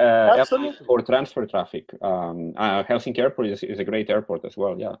absolutely. Absolutely. For transfer traffic. Helsinki Airport is a great airport as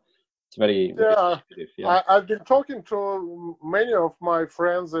well. Yeah, it's very I've been talking to many of my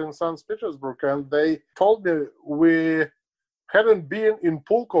friends in St. Petersburg, and they told me we hadn't been in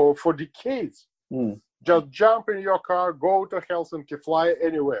Pulkovo for decades. Just jump in your car, go to Helsinki, fly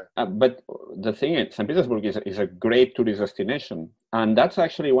anywhere. But the thing is, St. Petersburg is a great tourist destination, and that's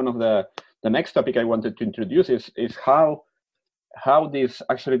actually one of the next topic I wanted to introduce is how this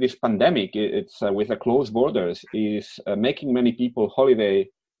pandemic, it's with the closed borders, is making many people holiday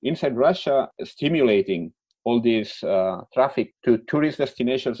inside Russia, stimulating all this traffic to tourist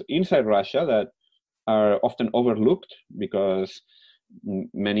destinations inside Russia that are often overlooked because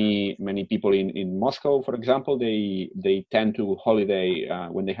many people in Moscow, for example, they tend to holiday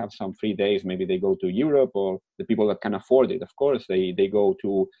when they have some free days. Maybe they go to Europe, or the people that can afford it, of course, they go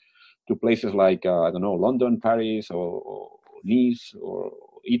to places like London, Paris, or Nice, or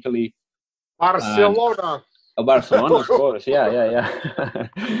Italy. Barcelona. Barcelona, of course. Yeah.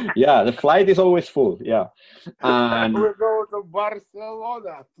 Yeah, the flight is always full. Yeah, and we go to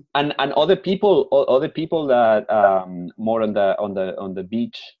Barcelona. And other people that more on the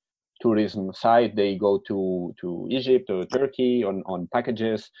beach tourism side, they go to Egypt or Turkey on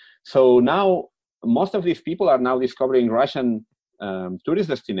packages. So now most of these people are now discovering Russian tourist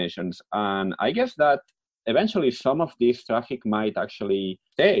destinations, and I guess that eventually some of this traffic might actually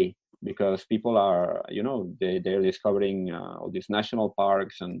stay, because people are, they're discovering all these national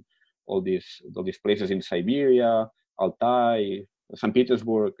parks and all these places in Siberia, Altai, St.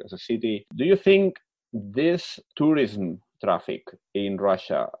 Petersburg as a city. Do you think this tourism traffic in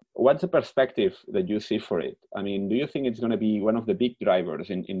Russia, what's the perspective that you see for it? I mean, do you think it's going to be one of the big drivers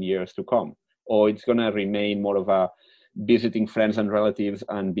in years to come, or it's going to remain more of a visiting friends and relatives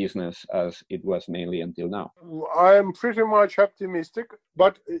and business as it was mainly until now? I am pretty much optimistic,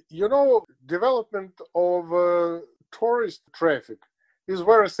 but development of tourist traffic is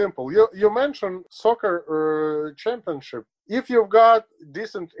very simple. You mentioned soccer championship. If you've got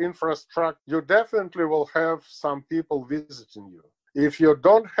decent infrastructure, you definitely will have some people visiting you. If you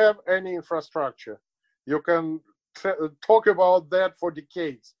don't have any infrastructure, you can talk about that for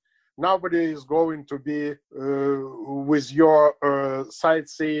decades. Nobody is going to be with your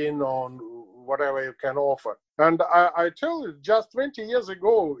sightseeing on whatever you can offer. And I tell you, just 20 years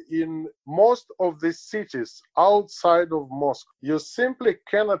ago, in most of the cities outside of Moscow, you simply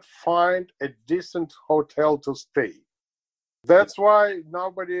cannot find a decent hotel to stay. That's why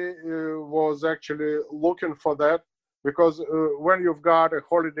nobody was actually looking for that, because when you've got a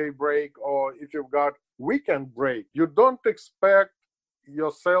holiday break, or if you've got weekend break, you don't expect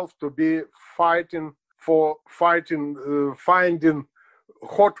yourself to be finding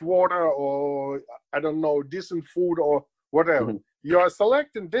hot water, or decent food or whatever. Mm-hmm. You are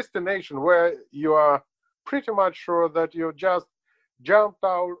selecting destination where you are pretty much sure that you just jumped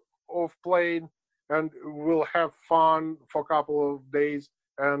out of plane and will have fun for a couple of days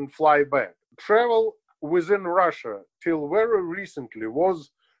and fly back. Travel within Russia till very recently was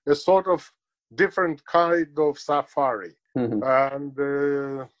a sort of different kind of safari. Mm-hmm.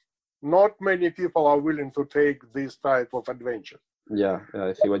 And not many people are willing to take this type of adventure. Yeah,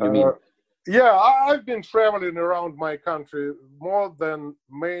 I see what you mean. Yeah, I've been traveling around my country more than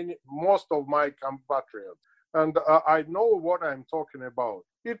most of my compatriots, and I know what I'm talking about.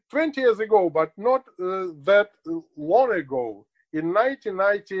 20 years ago, but not that long ago, In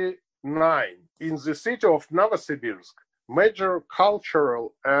 1999, in the city of Novosibirsk, major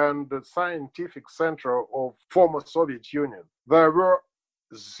cultural and scientific center of former Soviet Union, there were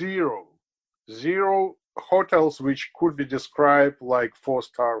zero hotels which could be described like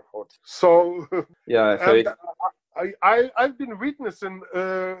four-star hotels. So, Yeah, so and I've been witnessing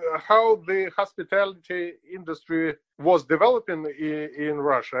how the hospitality industry was developing in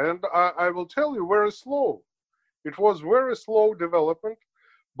Russia, and I will tell you, very slow. It was very slow development,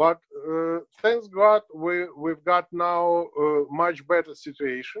 but thanks God we've got now a much better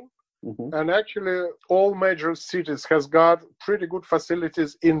situation. Mhm. And actually, all major cities has got pretty good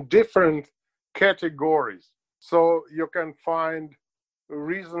facilities in different categories. So you can find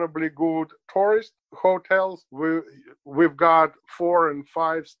reasonably good tourist hotels. We've got 4 and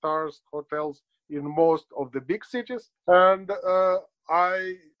 5 stars hotels in most of the big cities. And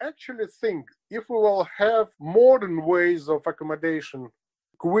I actually think if we will have modern ways of accommodation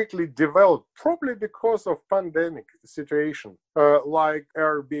quickly developed, probably because of pandemic situation, like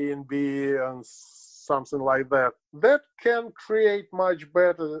Airbnb and something like that, that can create much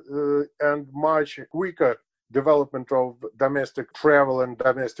better and much quicker development of domestic travel and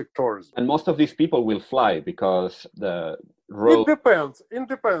domestic tourism. And most of these people will fly because the road. It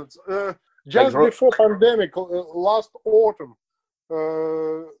depends. Just before pandemic, last autumn,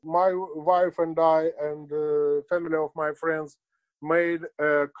 my wife and I and family of my friends made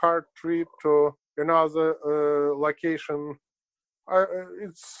a car trip to another location.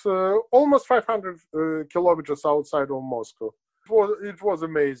 It's almost 500 kilometers outside of Moscow. It was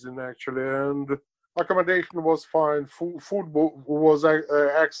amazing, actually, and accommodation was fine. Food was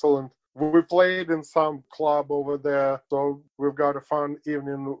excellent. We played in some club over there, so we've got a fun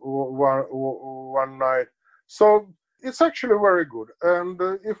evening one night. So it's actually very good. And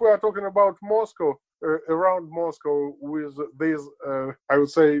if we are talking about Moscow, around Moscow with these, I would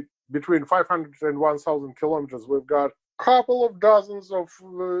say, between 500 and 1,000 kilometers, we've got a couple of dozens of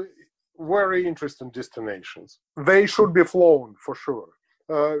very interesting destinations. They should be flown for sure,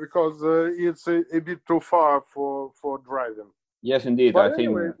 because it's a bit too far for driving. Yes, indeed. But I think,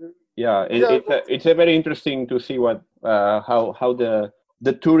 anyway, it's a very interesting to see what how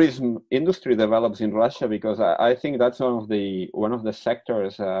the tourism industry develops in Russia, because I think that's one of the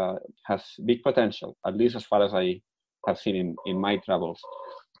sectors has big potential, at least as far as I have seen in my travels.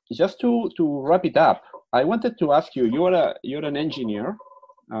 Just to wrap it up, I wanted to ask you, you're an engineer,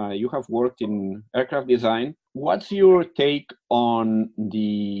 you have worked in aircraft design. What's your take on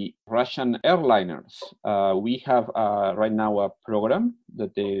the Russian airliners? We have right now a program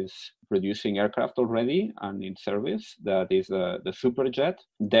that is producing aircraft already and in service. That is the Superjet.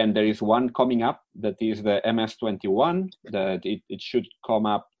 Then there is one coming up that is the MS-21. That it should come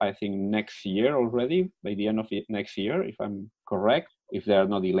up, I think, next year already, by the end of next year, if I'm correct, if there are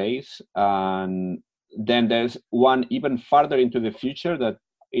no delays. And then there's one even farther into the future that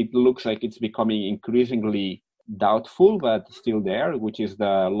it looks like it's becoming increasingly doubtful, but still there, which is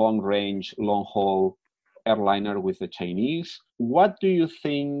the long-range, long-haul airliner with the Chinese. What do you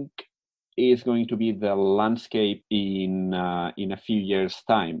think is going to be the landscape in a few years'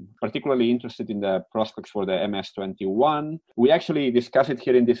 time? Particularly interested in the prospects for the MS-21. We actually discussed it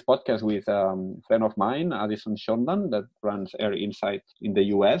here in this podcast with a friend of mine, Addison Shondan, that runs Air Insight in the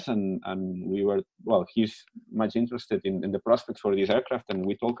US, and we were, he's much interested in the prospects for this aircraft, and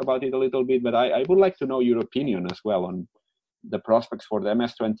we talk about it a little bit, but I would like to know your opinion as well on the prospects for the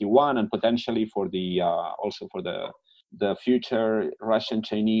MS-21 and potentially for the also for the future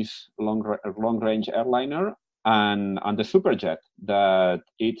Russian-Chinese long-range airliner and the Superjet, that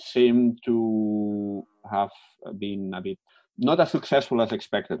it seemed to have been a bit not as successful as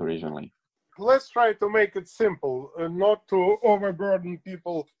expected originally. Let's try to make it simple, not to overburden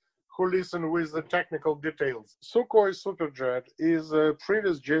people who listen with the technical details. Sukhoi Superjet is a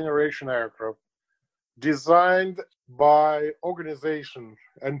previous generation aircraft designed by organization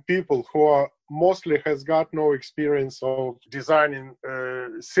and people who are mostly has got no experience of designing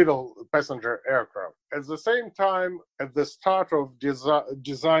civil passenger aircraft. At the same time, at the start of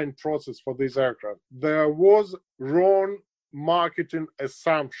design process for this aircraft, there was wrong marketing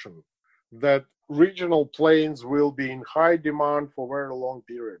assumption that regional planes will be in high demand for a very long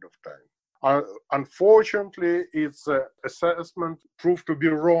period of time. Unfortunately, its assessment proved to be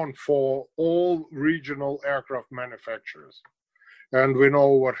wrong for all regional aircraft manufacturers. And we know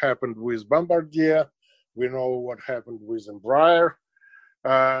what happened with Bombardier, we know what happened with Embraer,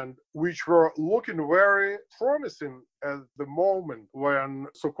 and which were looking very promising at the moment when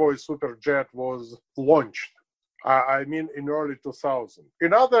Sukhoi Superjet was launched. I mean, in early 2000.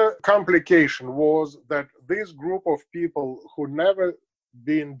 Another complication was that this group of people who never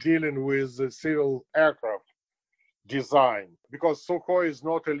been dealing with the civil aircraft design, because Sukhoi is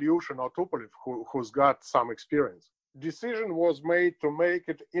not Ilyushin or Tupolev who's got some experience. Decision was made to make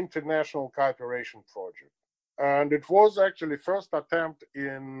it international cooperation project. And it was actually first attempt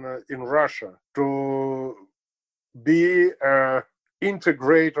in Russia to be an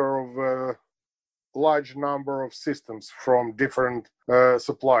integrator of a large number of systems from different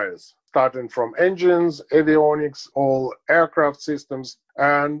suppliers, starting from engines, avionics, all aircraft systems,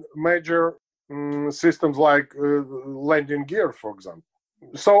 and major systems like landing gear, for example.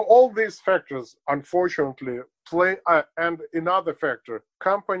 So all these factors, unfortunately, play, and another factor,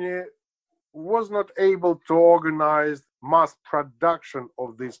 company was not able to organize mass production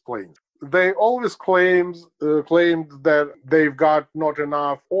of these planes. They always claimed that they've got not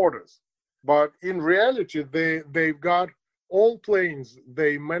enough orders, but in reality, they've got all planes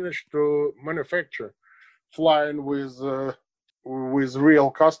they managed to manufacture flying with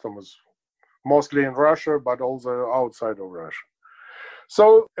real customers, mostly in Russia, but also outside of Russia.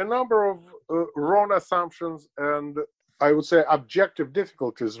 So a number of wrong assumptions and I would say objective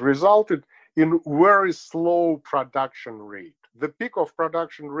difficulties resulted in very slow production rate. The peak of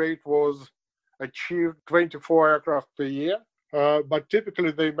production rate was achieved 24 aircraft per year, but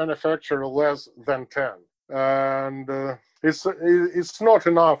typically they manufacture less than 10. And it's not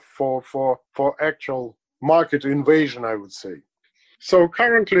enough for actual market invasion, I would say. So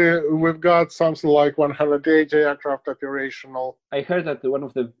currently we've got something like 180 aircraft operational. I heard that one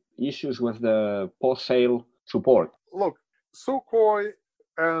of the issues was the post-sale support. Look, Sukhoi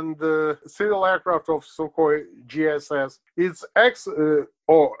and the civil aircraft of Sukhoi GSS, it's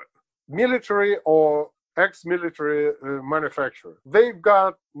or military or ex-military manufacturer. They've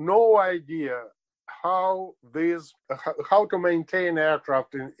got no idea how to maintain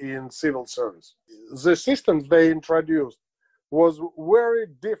aircraft in civil service. The systems they introduced was very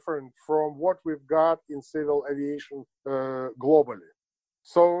different from what we've got in civil aviation globally.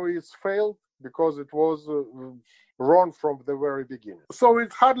 So it's failed because it was wrong from the very beginning. So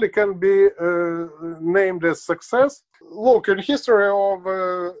it hardly can be named as success. Look, in history of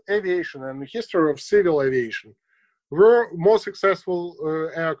aviation and history of civil aviation, were more successful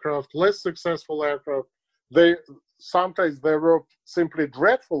aircraft, less successful aircraft. Sometimes they were simply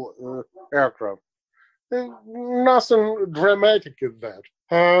dreadful aircraft. Nothing dramatic in that.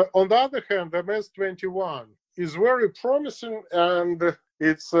 On the other hand, MS-21 is very promising, and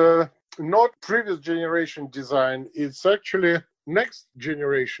it's not previous generation design. It's actually next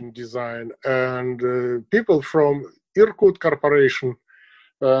generation design. And people from Irkut Corporation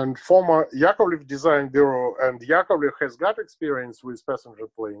and former Yakovlev Design Bureau, and Yakovlev has got experience with passenger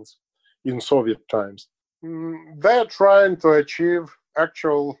planes in Soviet times. They're trying to achieve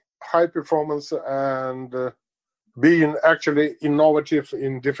actual high performance and being actually innovative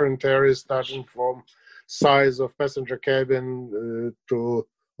in different areas, starting from size of passenger cabin to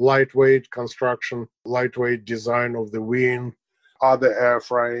lightweight construction, lightweight design of the wing, other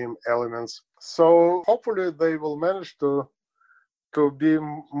airframe elements. So hopefully they will manage to be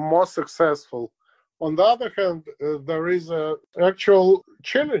more successful. On the other hand, there is an actual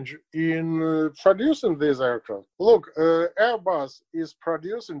challenge in producing these aircraft. Look, Airbus is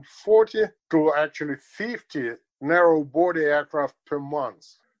producing 40 to actually 50 narrow-body aircraft per month.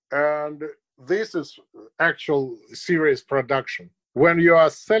 And this is actual serious production. When you are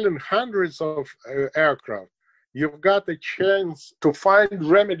selling hundreds of aircraft, you've got a chance to find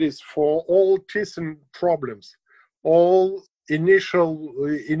remedies for all teething problems, all initial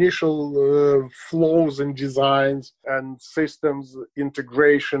flaws in designs and systems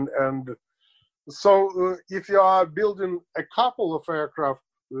integration. And so if you are building a couple of aircraft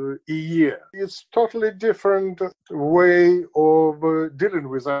a year, it's totally different way of dealing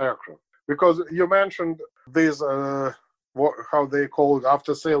with aircraft. Because you mentioned this, how they call it,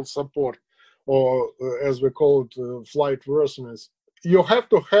 after-sales support, or as we call it, flight worthiness. You have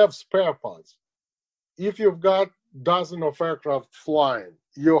to have spare parts. If you've got dozen of aircraft flying,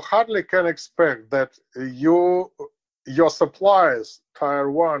 you hardly can expect that your suppliers, Tier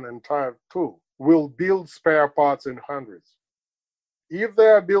 1 and Tier 2, will build spare parts in hundreds. If they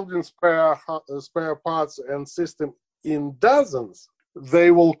are building spare parts and systems in dozens,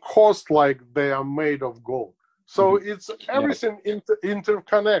 they will cost like they are made of gold. So it's everything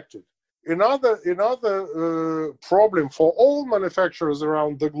interconnected. Another problem for all manufacturers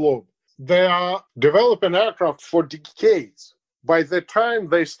around the globe, they are developing aircraft for decades. By the time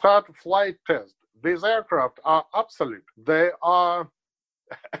they start flight test, these aircraft are obsolete. They are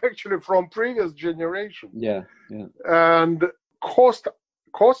actually from previous generation. Yeah. And costs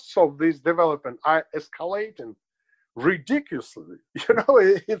of this development are escalating ridiculously.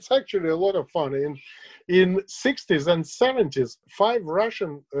 It's actually a lot of fun. In 60s and 70s, 5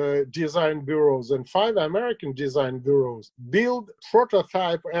 Russian design bureaus and 5 American design bureaus build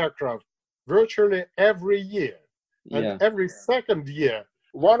prototype aircraft virtually every year. And every second year,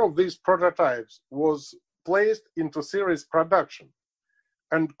 one of these prototypes was placed into series production.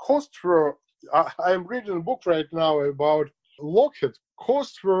 And costs were, I'm reading a book right now about Lockheed.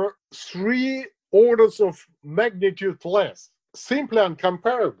 Costs were 3 orders of magnitude less, simply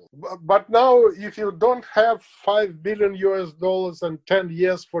uncomparable. But now, if you don't have $5 billion and 10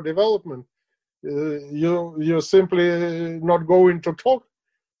 years for development, you're simply not going to talk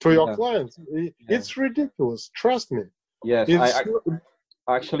to your clients. It's ridiculous. Trust me. Yes,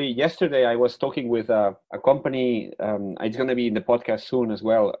 actually, yesterday I was talking with a company, it's going to be in the podcast soon as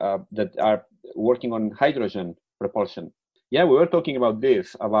well, that are working on hydrogen propulsion. Yeah, we were talking about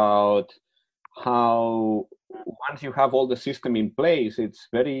this, about how once you have all the system in place, it's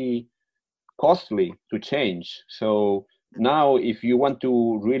very costly to change. So now if you want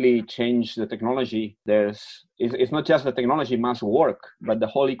to really change the technology, it's not just the technology must work, but the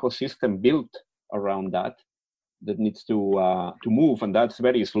whole ecosystem built around that needs to move, and that's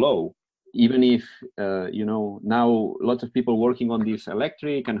very slow. Even if now lots of people working on these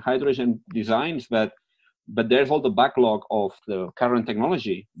electric and hydrogen designs, but there's all the backlog of the current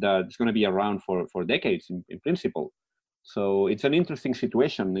technology that's going to be around for decades in principle. So it's an interesting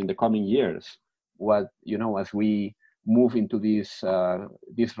situation in the coming years. As we move into these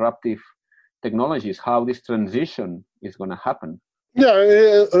disruptive technologies, how this transition is going to happen. Yeah,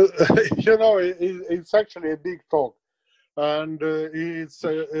 it's actually a big talk, and it's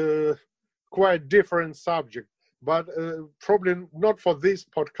a quite different subject, but probably not for this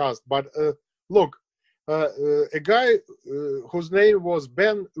podcast. But look, a guy whose name was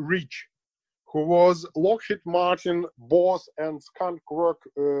Ben Rich, who was Lockheed Martin boss and Skunk Work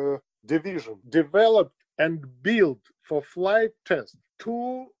division, developed and built for flight test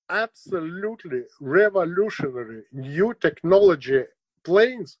 2 absolutely revolutionary new technology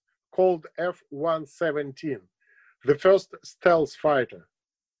planes called F-117, the first stealth fighter.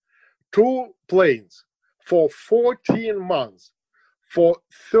 2 planes for 14 months for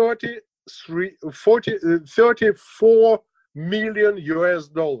 $34 million.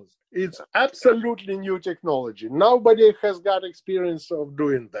 It's absolutely new technology. Nobody has got experience of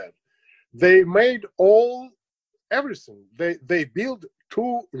doing that. They made everything. They built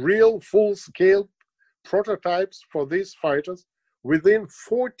 2 real full-scale prototypes for these fighters within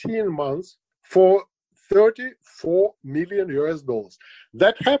 14 months for $34 million.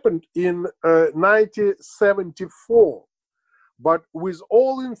 That happened in 1974. But with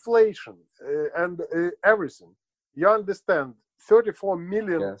all inflation and everything, you understand, $34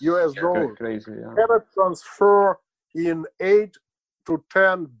 million crazy, cannot transfer in $8 to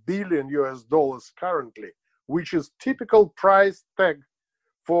 $10 billion currently, which is typical price tag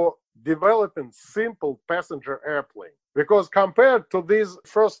for developing simple passenger airplane. Because compared to this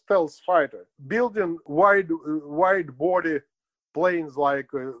first stealth fighter, building wide body planes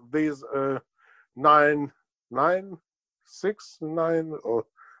like these 969, or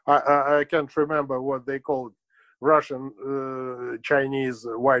I can't remember what they call it, Russian Chinese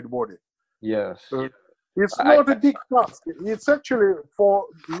wide body. Yes. It's not a big task. It's actually for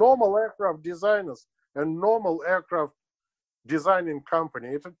normal aircraft designers and normal aircraft designing company.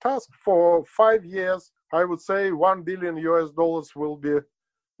 It's a task for 5 years. I would say $1 billion will be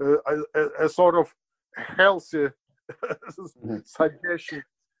a sort of healthy suggestion.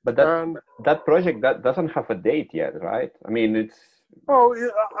 But that project that doesn't have a date yet, right? I mean, it's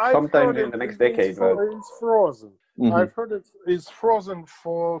sometime in the next decade. It's frozen. Mm-hmm. I've heard it's frozen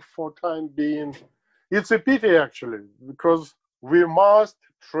for time being. It's a pity, actually, because we must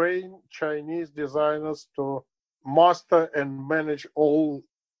train Chinese designers to master and manage all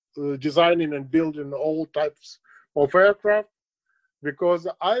designing and building all types of aircraft, because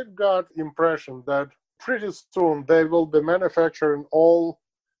I've got impression that pretty soon they will be manufacturing all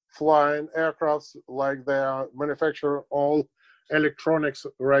flying aircrafts like they are manufacturing all electronics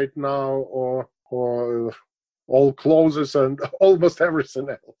right now, or all clothes and almost everything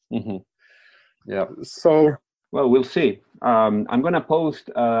else. Mm-hmm. Yeah. So, well, we'll see. I'm going to post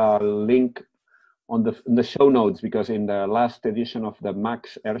a link on the show notes, because in the last edition of the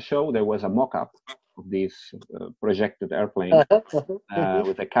Max Air Show, there was a mock-up of this projected airplane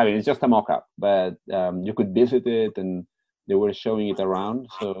with a cabin. It's just a mock-up, but you could visit it, and they were showing it around.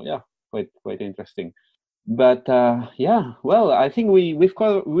 So yeah, quite interesting. But yeah, well, I think we've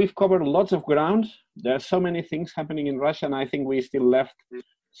covered lots of ground. There are so many things happening in Russia, and I think we still left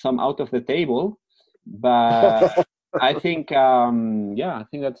some out of the table. But I think I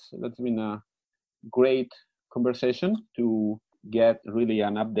think that's been a great conversation to get really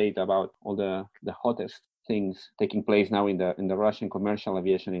an update about all the hottest things taking place now in the Russian commercial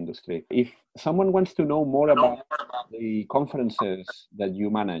aviation industry. If someone wants to know more about the conferences that you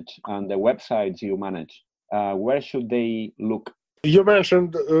manage and the websites you manage, where should they look? You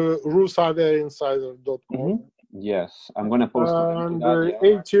mentioned rusaviainsider.com. Mm-hmm. Yes, I'm going to post it into And that.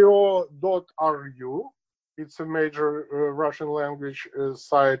 Yeah. ato.ru. It's a major Russian language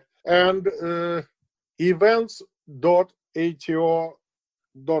site. And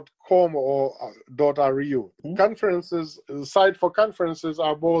events.ato.com or .ru. Conferences, site for conferences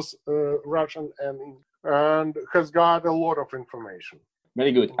are both Russian and has got a lot of information.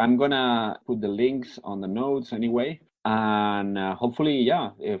 Very good. I'm going to put the links on the notes anyway. And hopefully, yeah,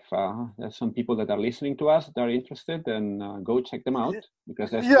 if there's some people that are listening to us that are interested, then go check them out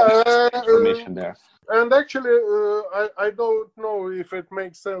because there's information there. And actually, I don't know if it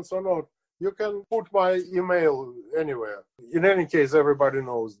makes sense or not. You can put my email anywhere. In any case, everybody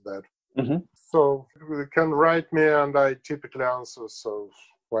knows that. Mm-hmm. So you can write me and I typically answer, so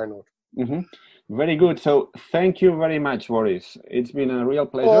why not? Mm-hmm. Very good. So thank you very much, Boris. It's been a real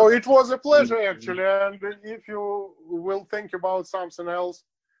pleasure. Oh, it was a pleasure, actually. And if you will think about something else,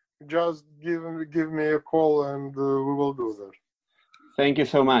 just give me a call and we will do that. Thank you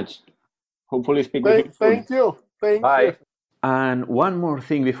so much. Hopefully speak with you soon. Thank you. Bye. You. And one more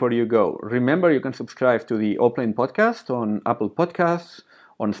thing before you go. Remember, you can subscribe to the Allplane Podcast on Apple Podcasts,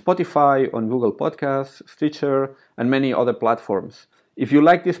 on Spotify, on Google Podcasts, Stitcher, and many other platforms. If you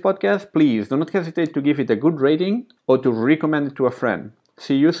like this podcast, please do not hesitate to give it a good rating or to recommend it to a friend.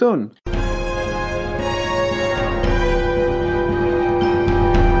 See you soon.